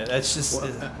 So I mean, that's just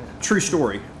true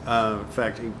story. In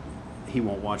fact, he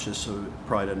won't watch this, so it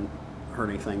probably doesn't hurt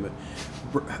anything. But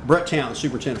Brett Town, the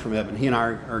superintendent from Edmond, he and I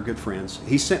are good friends.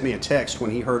 He sent me a text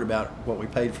when he heard about what we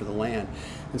paid for the land,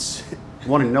 and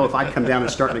wanted to know if I'd come down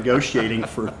and start negotiating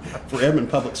for Edmond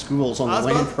Public Schools on the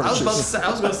land purchase.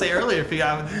 I was going to say earlier, if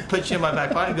I would put you in my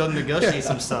back pocket and go negotiate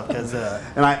some stuff, because.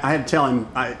 And I had to tell him,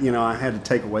 I had to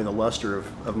take away the luster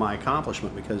of my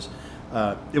accomplishment because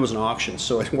it was an auction,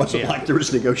 so it wasn't like there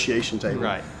was a negotiation table.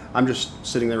 Right. I'm just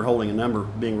sitting there holding a number,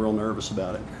 being real nervous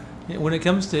about it. When it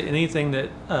comes to anything that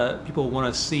people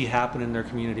want to see happen in their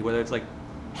community, whether it's like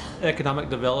economic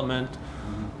development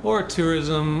or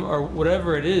tourism or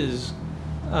whatever it is,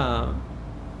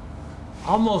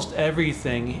 almost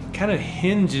everything kind of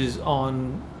hinges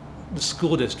on the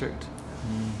school district.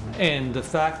 Mm-hmm. And the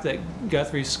fact that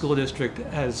Guthrie School District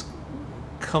has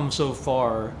come so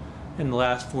far in the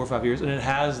last 4 or 5 years, and it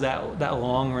has that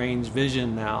long-range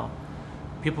vision now,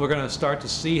 people are going to start to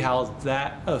see how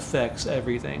that affects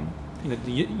everything.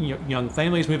 The young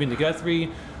families moving to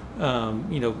Guthrie,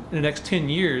 in the next 10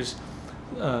 years,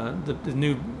 the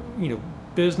new,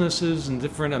 businesses and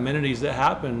different amenities that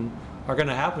happen are going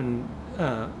to happen,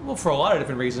 for a lot of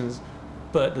different reasons,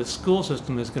 but the school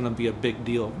system is going to be a big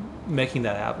deal making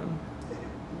that happen.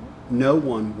 No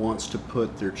one wants to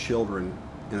put their children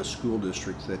in a school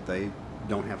district that they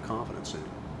don't have confidence in.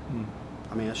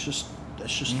 I mean, that's just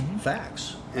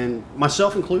facts, and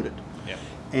myself included. Yeah.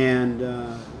 And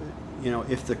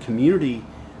if the community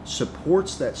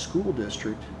supports that school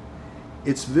district,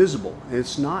 it's visible.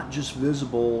 It's not just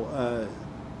visible.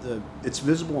 It's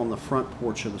visible on the front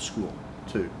porch of the school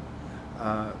too.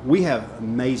 We have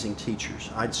amazing teachers.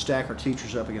 I'd stack our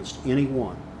teachers up against any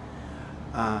one.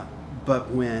 But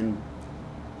when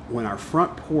our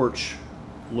front porch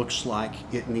looks like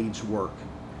it needs work,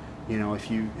 if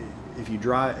you've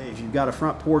got a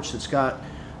front porch that's got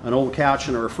an old couch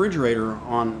and a refrigerator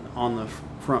on the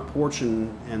front porch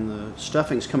and the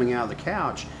stuffing's coming out of the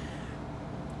couch,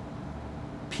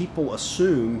 people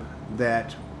assume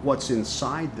that what's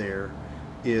inside there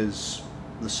is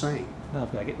the same. No,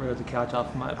 if I get rid of the couch off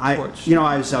of my porch.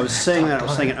 I was saying that. I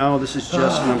was thinking, oh, this is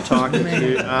Justin I'm talking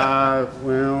to.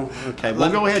 Well, okay.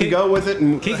 We'll go ahead and go with it.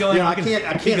 And keep going. I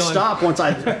can't stop once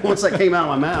that came out of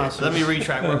my mouth. Let me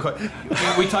retract real quick.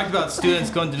 We talked about students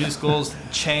going to new schools,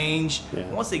 change. Yeah.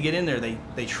 Once they get in there,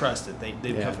 they trust it. They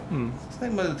become.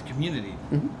 Same with the community.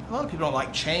 Mm-hmm. A lot of people don't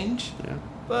like change. Yeah.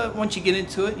 But once you get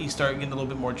into it, you start getting a little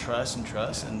bit more trust, and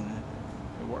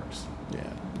it works. Yeah.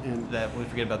 And that we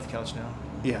forget about the couch now.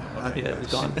 Yeah, okay.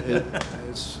 It's gone.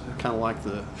 It's kind of like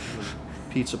the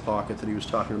pizza pocket that he was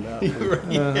talking about.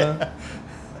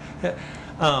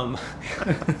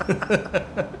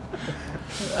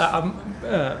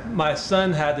 My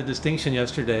son had the distinction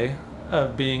yesterday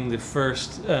of being the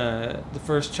first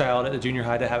child at the junior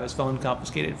high to have his phone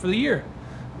confiscated for the year.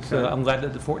 Okay. So I'm glad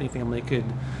that the Fortney family could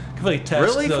really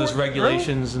test those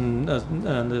regulations and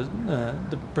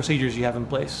the procedures you have in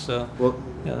place. So,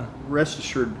 rest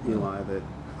assured, Eli, that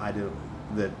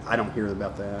I don't hear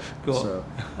about that. Cool. So,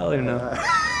 I'll let him know.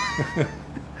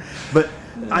 But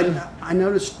I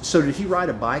noticed. So did he ride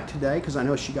a bike today? Because I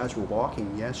noticed you guys were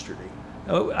walking yesterday.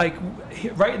 Oh,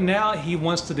 right now he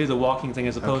wants to do the walking thing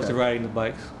as opposed to riding the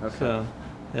bikes. Okay. So,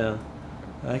 yeah.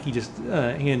 I think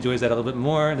he enjoys that a little bit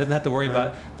more and doesn't have to worry about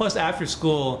it. Plus, after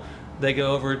school, they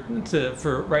go over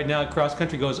for right now, cross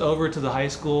country goes over to the high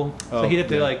school. Oh, so he'd have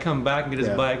to yeah. like come back and get his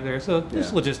Yeah. bike there. So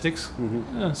just Yeah. logistics.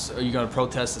 Yeah. So are you going to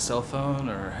protest the cell phone,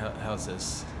 or how's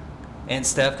this? Aunt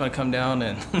Steph going to come down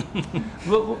and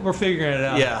We're figuring it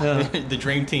out. yeah, the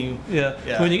dream team. Yeah.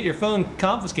 Yeah. So when you get your phone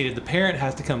confiscated, the parent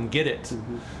has to come get it.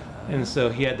 And so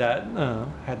he had to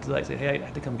like say, hey, I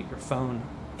had to come get your phone.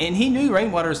 And he knew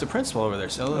Rainwater was the principal over there,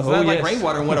 so it's Oh, not like yes.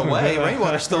 Rainwater went away.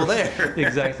 Rainwater's still there.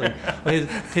 Exactly. Well,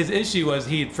 his issue was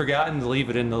he had forgotten to leave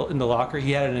it in the locker.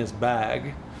 He had it in his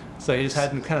bag. So he just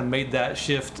hadn't kind of made that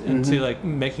shift into like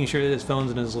making sure that his phone's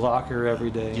in his locker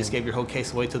every day. You just gave your whole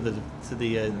case away to the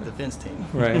defense team.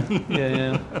 Right.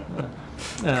 Yeah.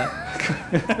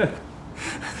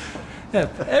 Yeah.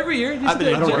 Every year, just I've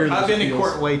been, to adjust. I've been in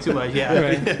court way too much. Yeah.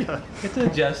 Right. You have to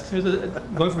adjust.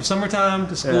 Going from summertime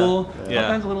to school, Yeah. all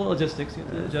kinds of little logistics you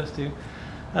have to adjust to.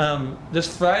 This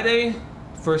Friday,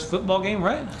 first football game,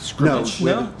 right? Scrimmage.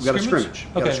 No, No? we got a Scrimmage? scrimmage.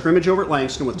 Got a Okay. scrimmage over at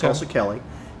Langston with Okay. Tulsa Kelly,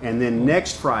 and then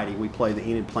next Friday we play the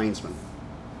Enid Plainsman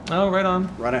Oh, right on.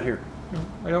 right out here.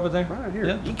 Right over there. Right out here.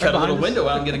 Yeah. You can cut a little behind us. window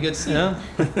out and get a good seat. Yeah.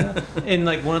 And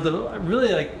like one of the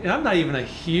really like, and I'm not even a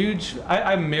huge.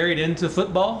 I'm married into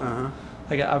football. Uh-huh.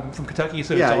 Like I'm from Kentucky,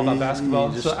 so Yeah, it's all about you basketball.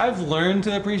 just- So I've learned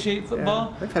to appreciate football.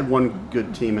 Yeah. They've had one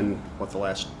good team in the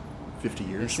last 50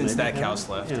 years Since maybe. Stackhouse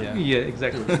left. Yeah. Yeah,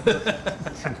 exactly.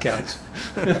 Couch.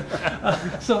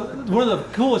 So one of the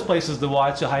coolest places to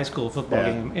watch a high school football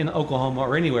Yeah. game in Oklahoma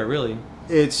or anywhere really.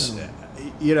 It's,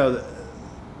 you know,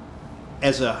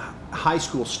 as a high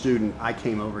school student, I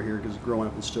came over here because growing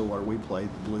up in Stillwater, we played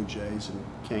the Blue Jays and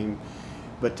came.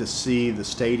 But to see the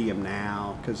stadium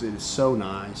now, because it is so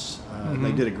nice,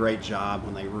 they did a great job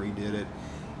when they redid it,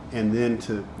 and then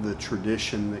to the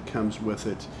tradition that comes with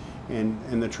it,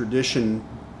 and the tradition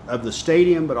of the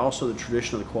stadium, but also the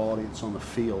tradition of the quality that's on the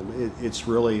field. It's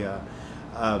really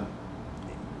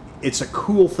it's a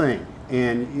cool thing,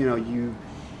 and you know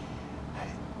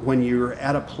when you're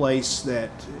at a place that,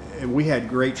 and we had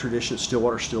great tradition at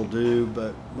Stillwater, still do,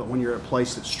 but when you're at a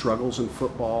place that struggles in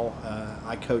football,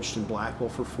 I coached in Blackwell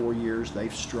for 4 years.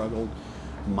 They've struggled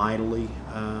mightily.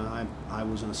 I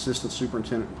was an assistant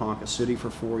superintendent in Ponca City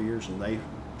for 4 years, and they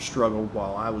struggled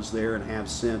while I was there and have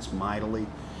since mightily.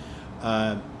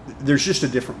 There's just a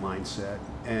different mindset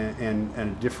and a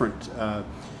different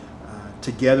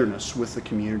togetherness with the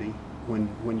community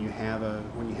when you have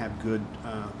good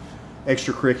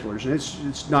extracurriculars, and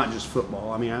it's not just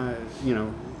football. I mean,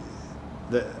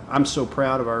 I'm so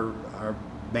proud of our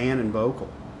band and vocal.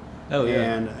 Oh yeah.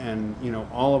 And you know,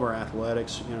 all of our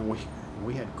athletics. You know,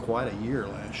 we had quite a year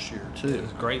last year It too. was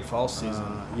a great fall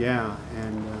season. Yeah,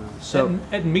 and so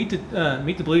At Meet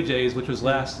the Blue Jays, which was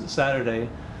last Saturday,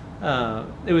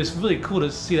 it was really cool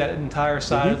to see that entire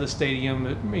side of the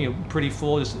stadium, pretty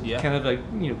full, just Yeah. kind of like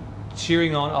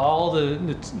cheering on all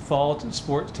the fall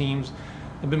sports teams.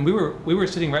 We were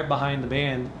sitting right behind the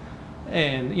band,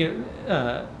 and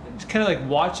just kind of like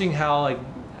watching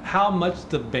how much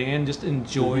the band just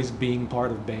enjoys being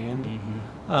part of band.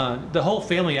 The whole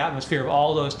family atmosphere of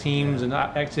all those teams and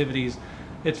activities,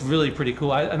 it's really pretty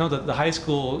cool. I know that the high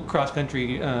school cross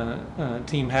country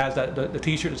team has the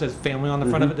T-shirt that says "family" on the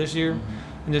front of it this year,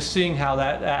 and just seeing how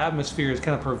that atmosphere is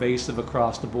kind of pervasive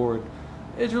across the board,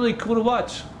 it's really cool to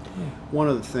watch. one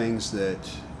of the things that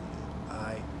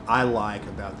I like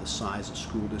about the size of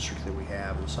school district that we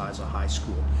have and the size of high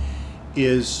school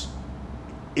is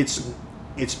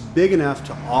it's big enough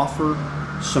to offer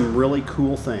some really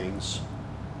cool things,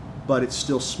 but it's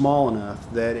still small enough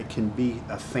that it can be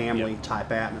a family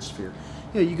type atmosphere.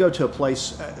 You go to a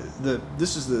place,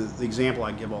 this is the example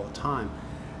I give all the time,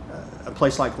 a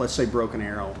place like, let's say, Broken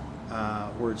Arrow,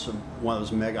 where it's one of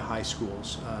those mega high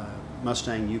schools,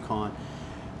 Mustang, Yukon.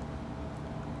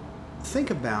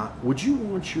 Think about, would you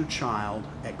want your child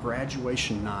at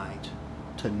graduation night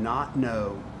to not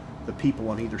know the people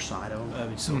on either side of them? That'd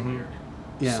be so weird.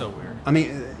 Yeah. So weird. I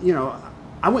mean,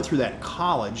 I went through that in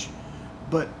college,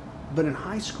 but in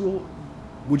high school,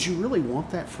 would you really want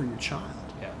that for your child?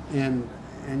 Yeah. And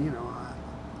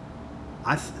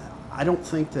I don't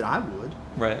think that I would.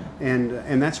 Right.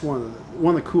 And that's one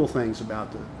of the cool things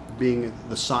about being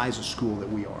the size of school that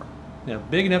we are. Yeah,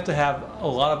 big enough to have a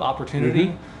lot of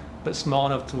opportunity, but small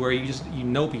enough to where you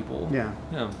know people. Yeah.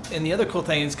 Yeah. And the other cool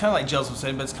thing, it's kind of like Joseph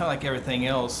said, but it's kind of like everything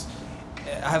else.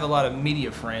 I have a lot of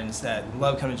media friends that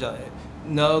love coming to.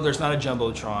 No, there's not a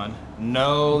jumbotron.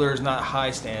 No, there's not high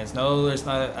stands. No, there's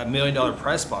not a $1 million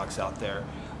press box out there.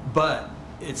 But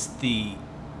it's the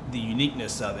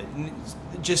uniqueness of it. And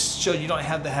it just shows you don't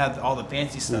have to have all the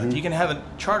fancy stuff. You can have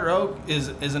Charter Oak is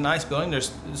a nice building.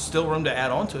 There's still room to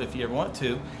add on to it if you ever want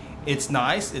to. It's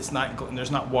nice. It's not.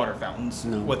 There's not water fountains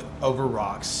No. with over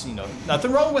rocks.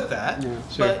 Nothing wrong with that. Yeah.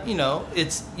 Sure. But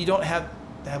it's you don't have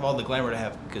to have all the glamour to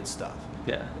have good stuff.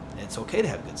 Yeah, It's okay to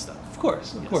have good stuff. of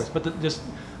course, of Yes. course. But just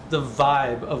the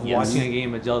vibe of Yes. watching a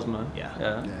game at Jelsma,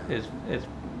 Yeah. is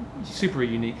super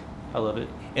unique. I love it.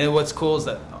 And what's cool is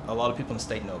that a lot of people in the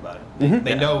state know about it. Mhm.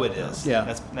 They Yeah. know it is. Yeah.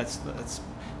 That's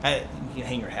you can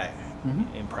hang your hat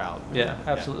and proud. Yeah,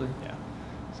 absolutely. Yeah.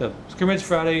 So scrimmage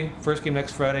Friday, first game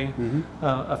next Friday.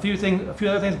 A few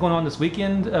other things going on this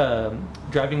weekend.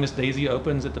 Driving Miss Daisy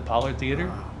opens at the Pollard Theater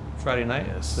Friday night.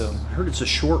 Yes. So I heard it's a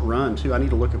short run too. I need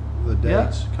to look at the yeah,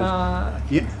 dates. 'Cause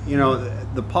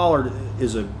the Pollard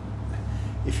is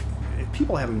if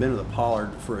people haven't been to the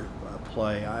Pollard for a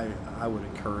play, I would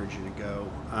encourage you to go.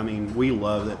 I mean, we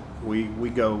love that we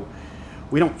go.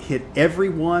 We don't hit every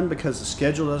one because the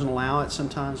schedule doesn't allow it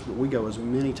sometimes, but we go as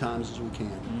many times as we can.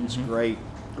 It's great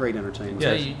entertainment.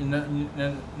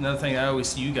 Yeah. Another thing I always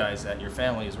see you guys at your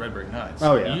family is Red Brick Nights.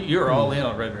 Oh, yeah. You're all in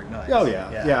on Red Brick Nights. Oh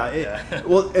yeah.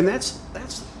 Well, and that's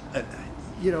a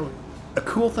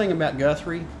cool thing about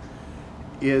Guthrie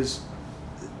is,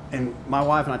 and my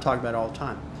wife and I talk about it all the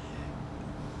time.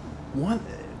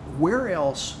 Where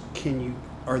else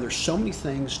are there so many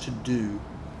things to do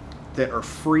that are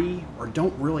free or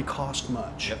don't really cost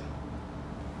much? Yep.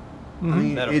 I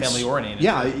mean, That are it's- family-oriented.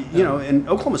 Yeah, and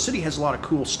Oklahoma City has a lot of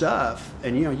cool stuff,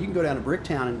 and you can go down to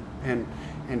Bricktown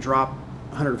and drop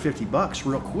 $150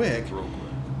 real quick,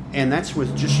 and that's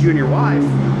with just you and your wife.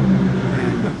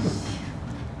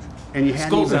 And you hadn't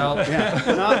School's even, out. Yeah,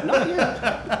 not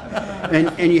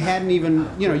yet. And you hadn't even,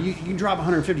 you can drop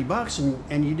 $150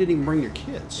 and you didn't even bring your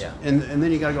kids. Yeah. And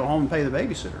then you got to go home and pay the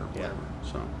babysitter or Yeah. whatever.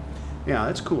 So, yeah,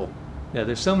 that's cool. yeah,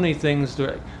 there's so many things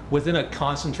within a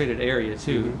concentrated area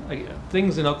too. Like,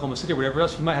 things in Oklahoma City or whatever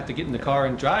else, you might have to get in the car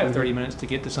and drive 30 minutes to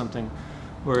get to something.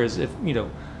 Whereas if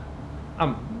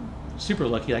I'm super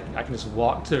lucky, I can just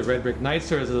walk to Red Brick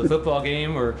Nights or to the football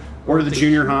game or Or the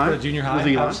junior high Or the junior high, with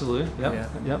Eli. absolutely. Yep,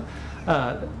 Yeah.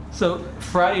 yep. So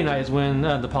Friday night is when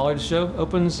the Pollard show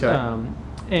opens, Okay.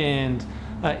 and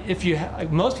if you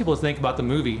most people think about the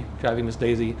movie Driving Miss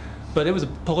Daisy, but it was a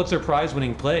Pulitzer Prize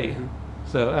winning play.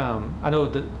 So I know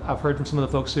that I've heard from some of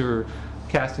the folks who are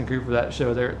cast and crew for that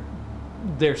show.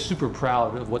 They're super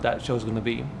proud of what that show is going to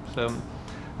be. So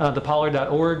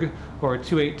thepollard.org or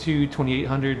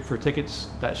 282-2800 for tickets.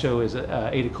 That show is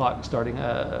at 8 o'clock starting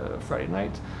Friday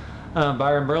night.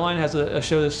 Byron Berline has a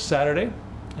show this Saturday.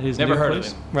 At his Never new heard of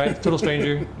place, him. Right? Total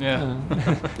stranger. Yeah.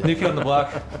 New kid on the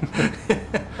block.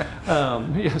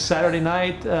 Saturday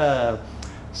night,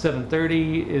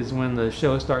 7:30 is when the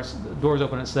show starts. The doors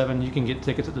open at 7. You can get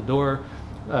tickets at the door,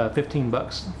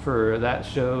 $15 for that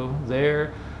show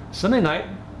there. Sunday night,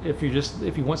 if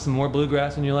you want some more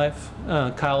bluegrass in your life,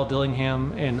 Kyle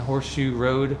Dillingham and Horseshoe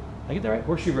Road. Did I get that right?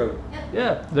 Horseshoe Road.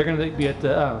 Yeah, they're going to be at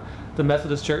the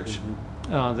Methodist Church.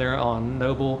 There on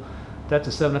Noble. That's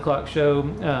a 7 o'clock show.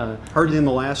 Heard him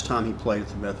the last time he played at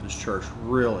the Methodist Church.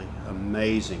 Really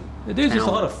amazing. The dude's just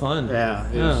a lot of talent. fun.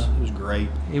 Yeah, it was great.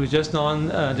 He was just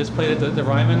just played at the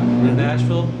Ryman in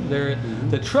Nashville.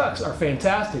 The trucks are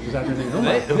fantastic this afternoon. Oh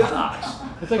my gosh.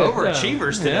 It's like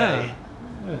Overachievers today.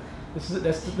 Yeah. That's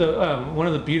one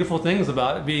of the beautiful things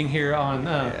about being here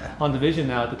on Division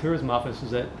now at the tourism office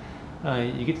is that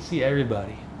you get to see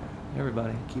everybody.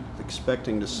 Everybody. Keep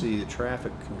expecting to see the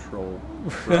traffic control.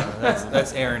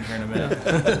 That's Aaron here in a minute.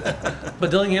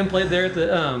 But Dillingham played there at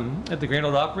the Grand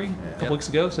Ole Opry a couple weeks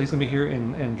ago, so he's going to be here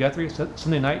in Guthrie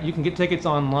Sunday night. You can get tickets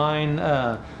online.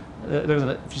 If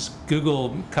you just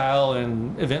Google Kyle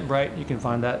and Eventbrite, you can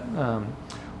find that.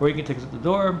 Or you can get tickets at the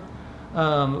door.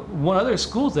 One other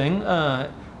school thing,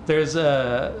 there's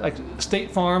like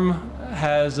State Farm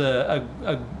has a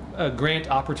grant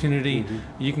opportunity.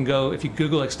 You can go if you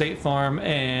Google like State Farm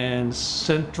and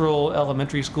Central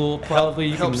Elementary School. Probably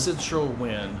you Help can Central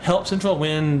win.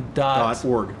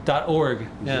 helpcentralwin.org. .org.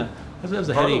 Yeah, that was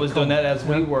a Harley heady. was doing that as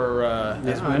we were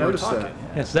I noticed talking. that.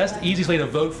 Yeah, so that's the easiest way to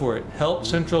vote for it.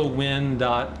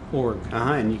 Helpcentralwin.org.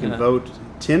 And you can Yeah. vote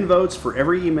 10 votes for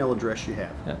every email address you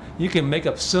have. Yeah. You can make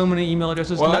up so many email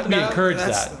addresses. Not that we encourage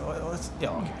that. Yeah,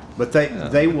 okay. But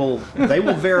they will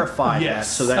verify that Yes.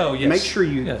 so that Oh, yes. make sure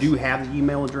you Yes. do have the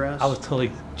email address. I was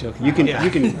totally joking. you can Yeah. you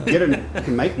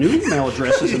can make new email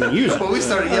addresses and then use it. Well, we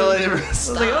started yelling at everyone.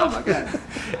 Stop. my God.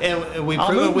 And we've I'll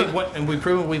proven move we've it. won, and we've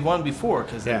proven we've won before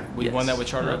because Yeah. we won Yes. that with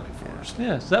Charter Yeah. Oak before. So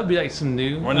Yeah, so that would be like some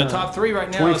new. we're in the top 3 right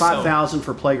now. 25,000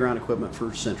 for playground equipment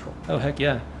for Central. Oh heck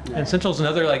yeah! And Central's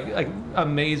another like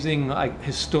amazing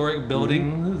historic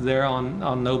building there on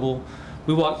Noble.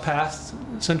 We walk past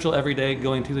Central every day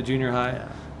going to the junior high. Yeah.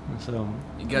 And so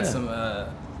You got yeah. some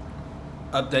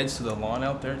updates to the lawn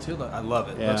out there too. I love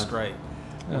it. It Yeah. looks great.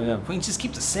 Oh, yeah. We can just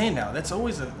keep the sand out. That's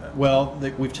always a. Well,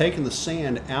 we've taken the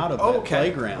sand out of Oh, that okay.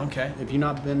 playground. Okay. Have you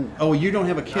not been? Oh, you don't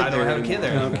have a kid I there don't have a kid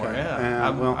there anymore. Okay. Yeah.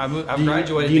 I've do you-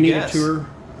 graduated Do you to need guess. a tour?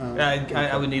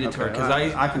 I would need a tour because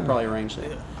I can probably arrange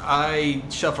that. I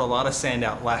shuffled a lot of sand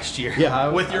out last year.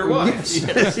 With your wife.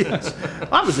 Yes.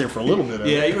 I was there for a little bit of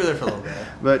Yeah, it. you were there for a little bit.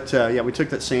 But yeah, we took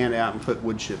that sand out and put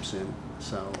wood chips in.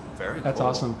 So Very That's cool.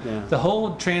 awesome. Yeah. The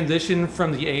whole transition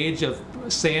from the age of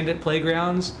sand at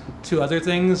playgrounds to other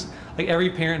things, like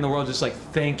every parent in the world just like,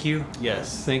 thank you.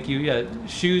 Yes. Thank you. Yeah,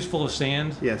 shoes full of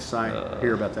sand. yes, I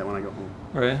hear about that when I go home.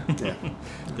 Right. Yeah,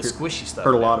 The squishy stuff.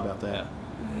 heard a lot about that.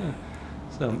 Yeah.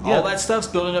 So yeah, All that stuff's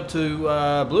building up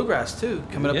to Bluegrass too,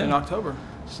 coming up in Yeah. October.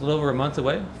 just a little over a month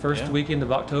away. First Yeah. weekend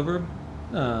of October,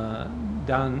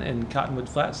 down in Cottonwood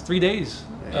Flats. 3 days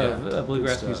of Good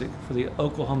bluegrass stuff. music for the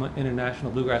Oklahoma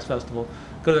International Bluegrass Festival.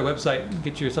 Go to their website,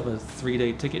 get yourself a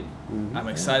 3-day ticket. I'm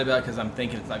excited about it because I'm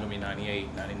thinking it's not going to be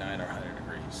 98, 99, or 100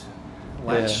 degrees.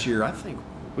 Last year, I think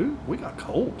we got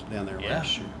cold down there Yeah.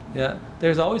 last year. Yeah,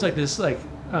 there's always like this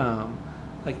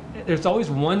there's always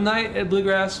one night at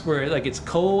Bluegrass where like it's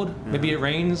cold, maybe it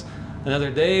rains.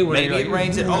 Another day where Maybe you're like, it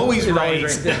rains. It always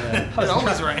rains. Yeah. It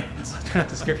always rains. Trying not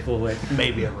to scare people away.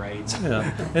 Maybe it rains.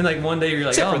 Yeah. And like one day you're like,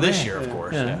 Except oh, for this man. year, of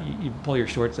course. Yeah, Yeah. You pull your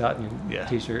shorts out and your Yeah.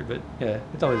 t-shirt, but yeah,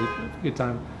 it's always a good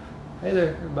time. Hey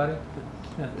there, everybody.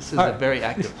 Yeah. This is All a right. very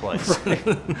active place.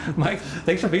 Mike,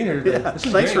 thanks for being here today. Yeah, This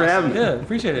is thanks great. for having me. Yeah,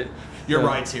 appreciate it. Your Yeah.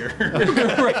 ride's here.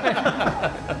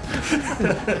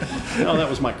 No, that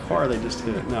was my car. They just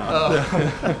hit. No.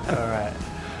 All right.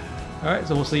 All right,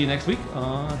 so we'll see you next week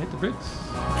on Hit the Bricks.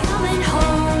 Coming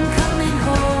home, coming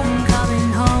home.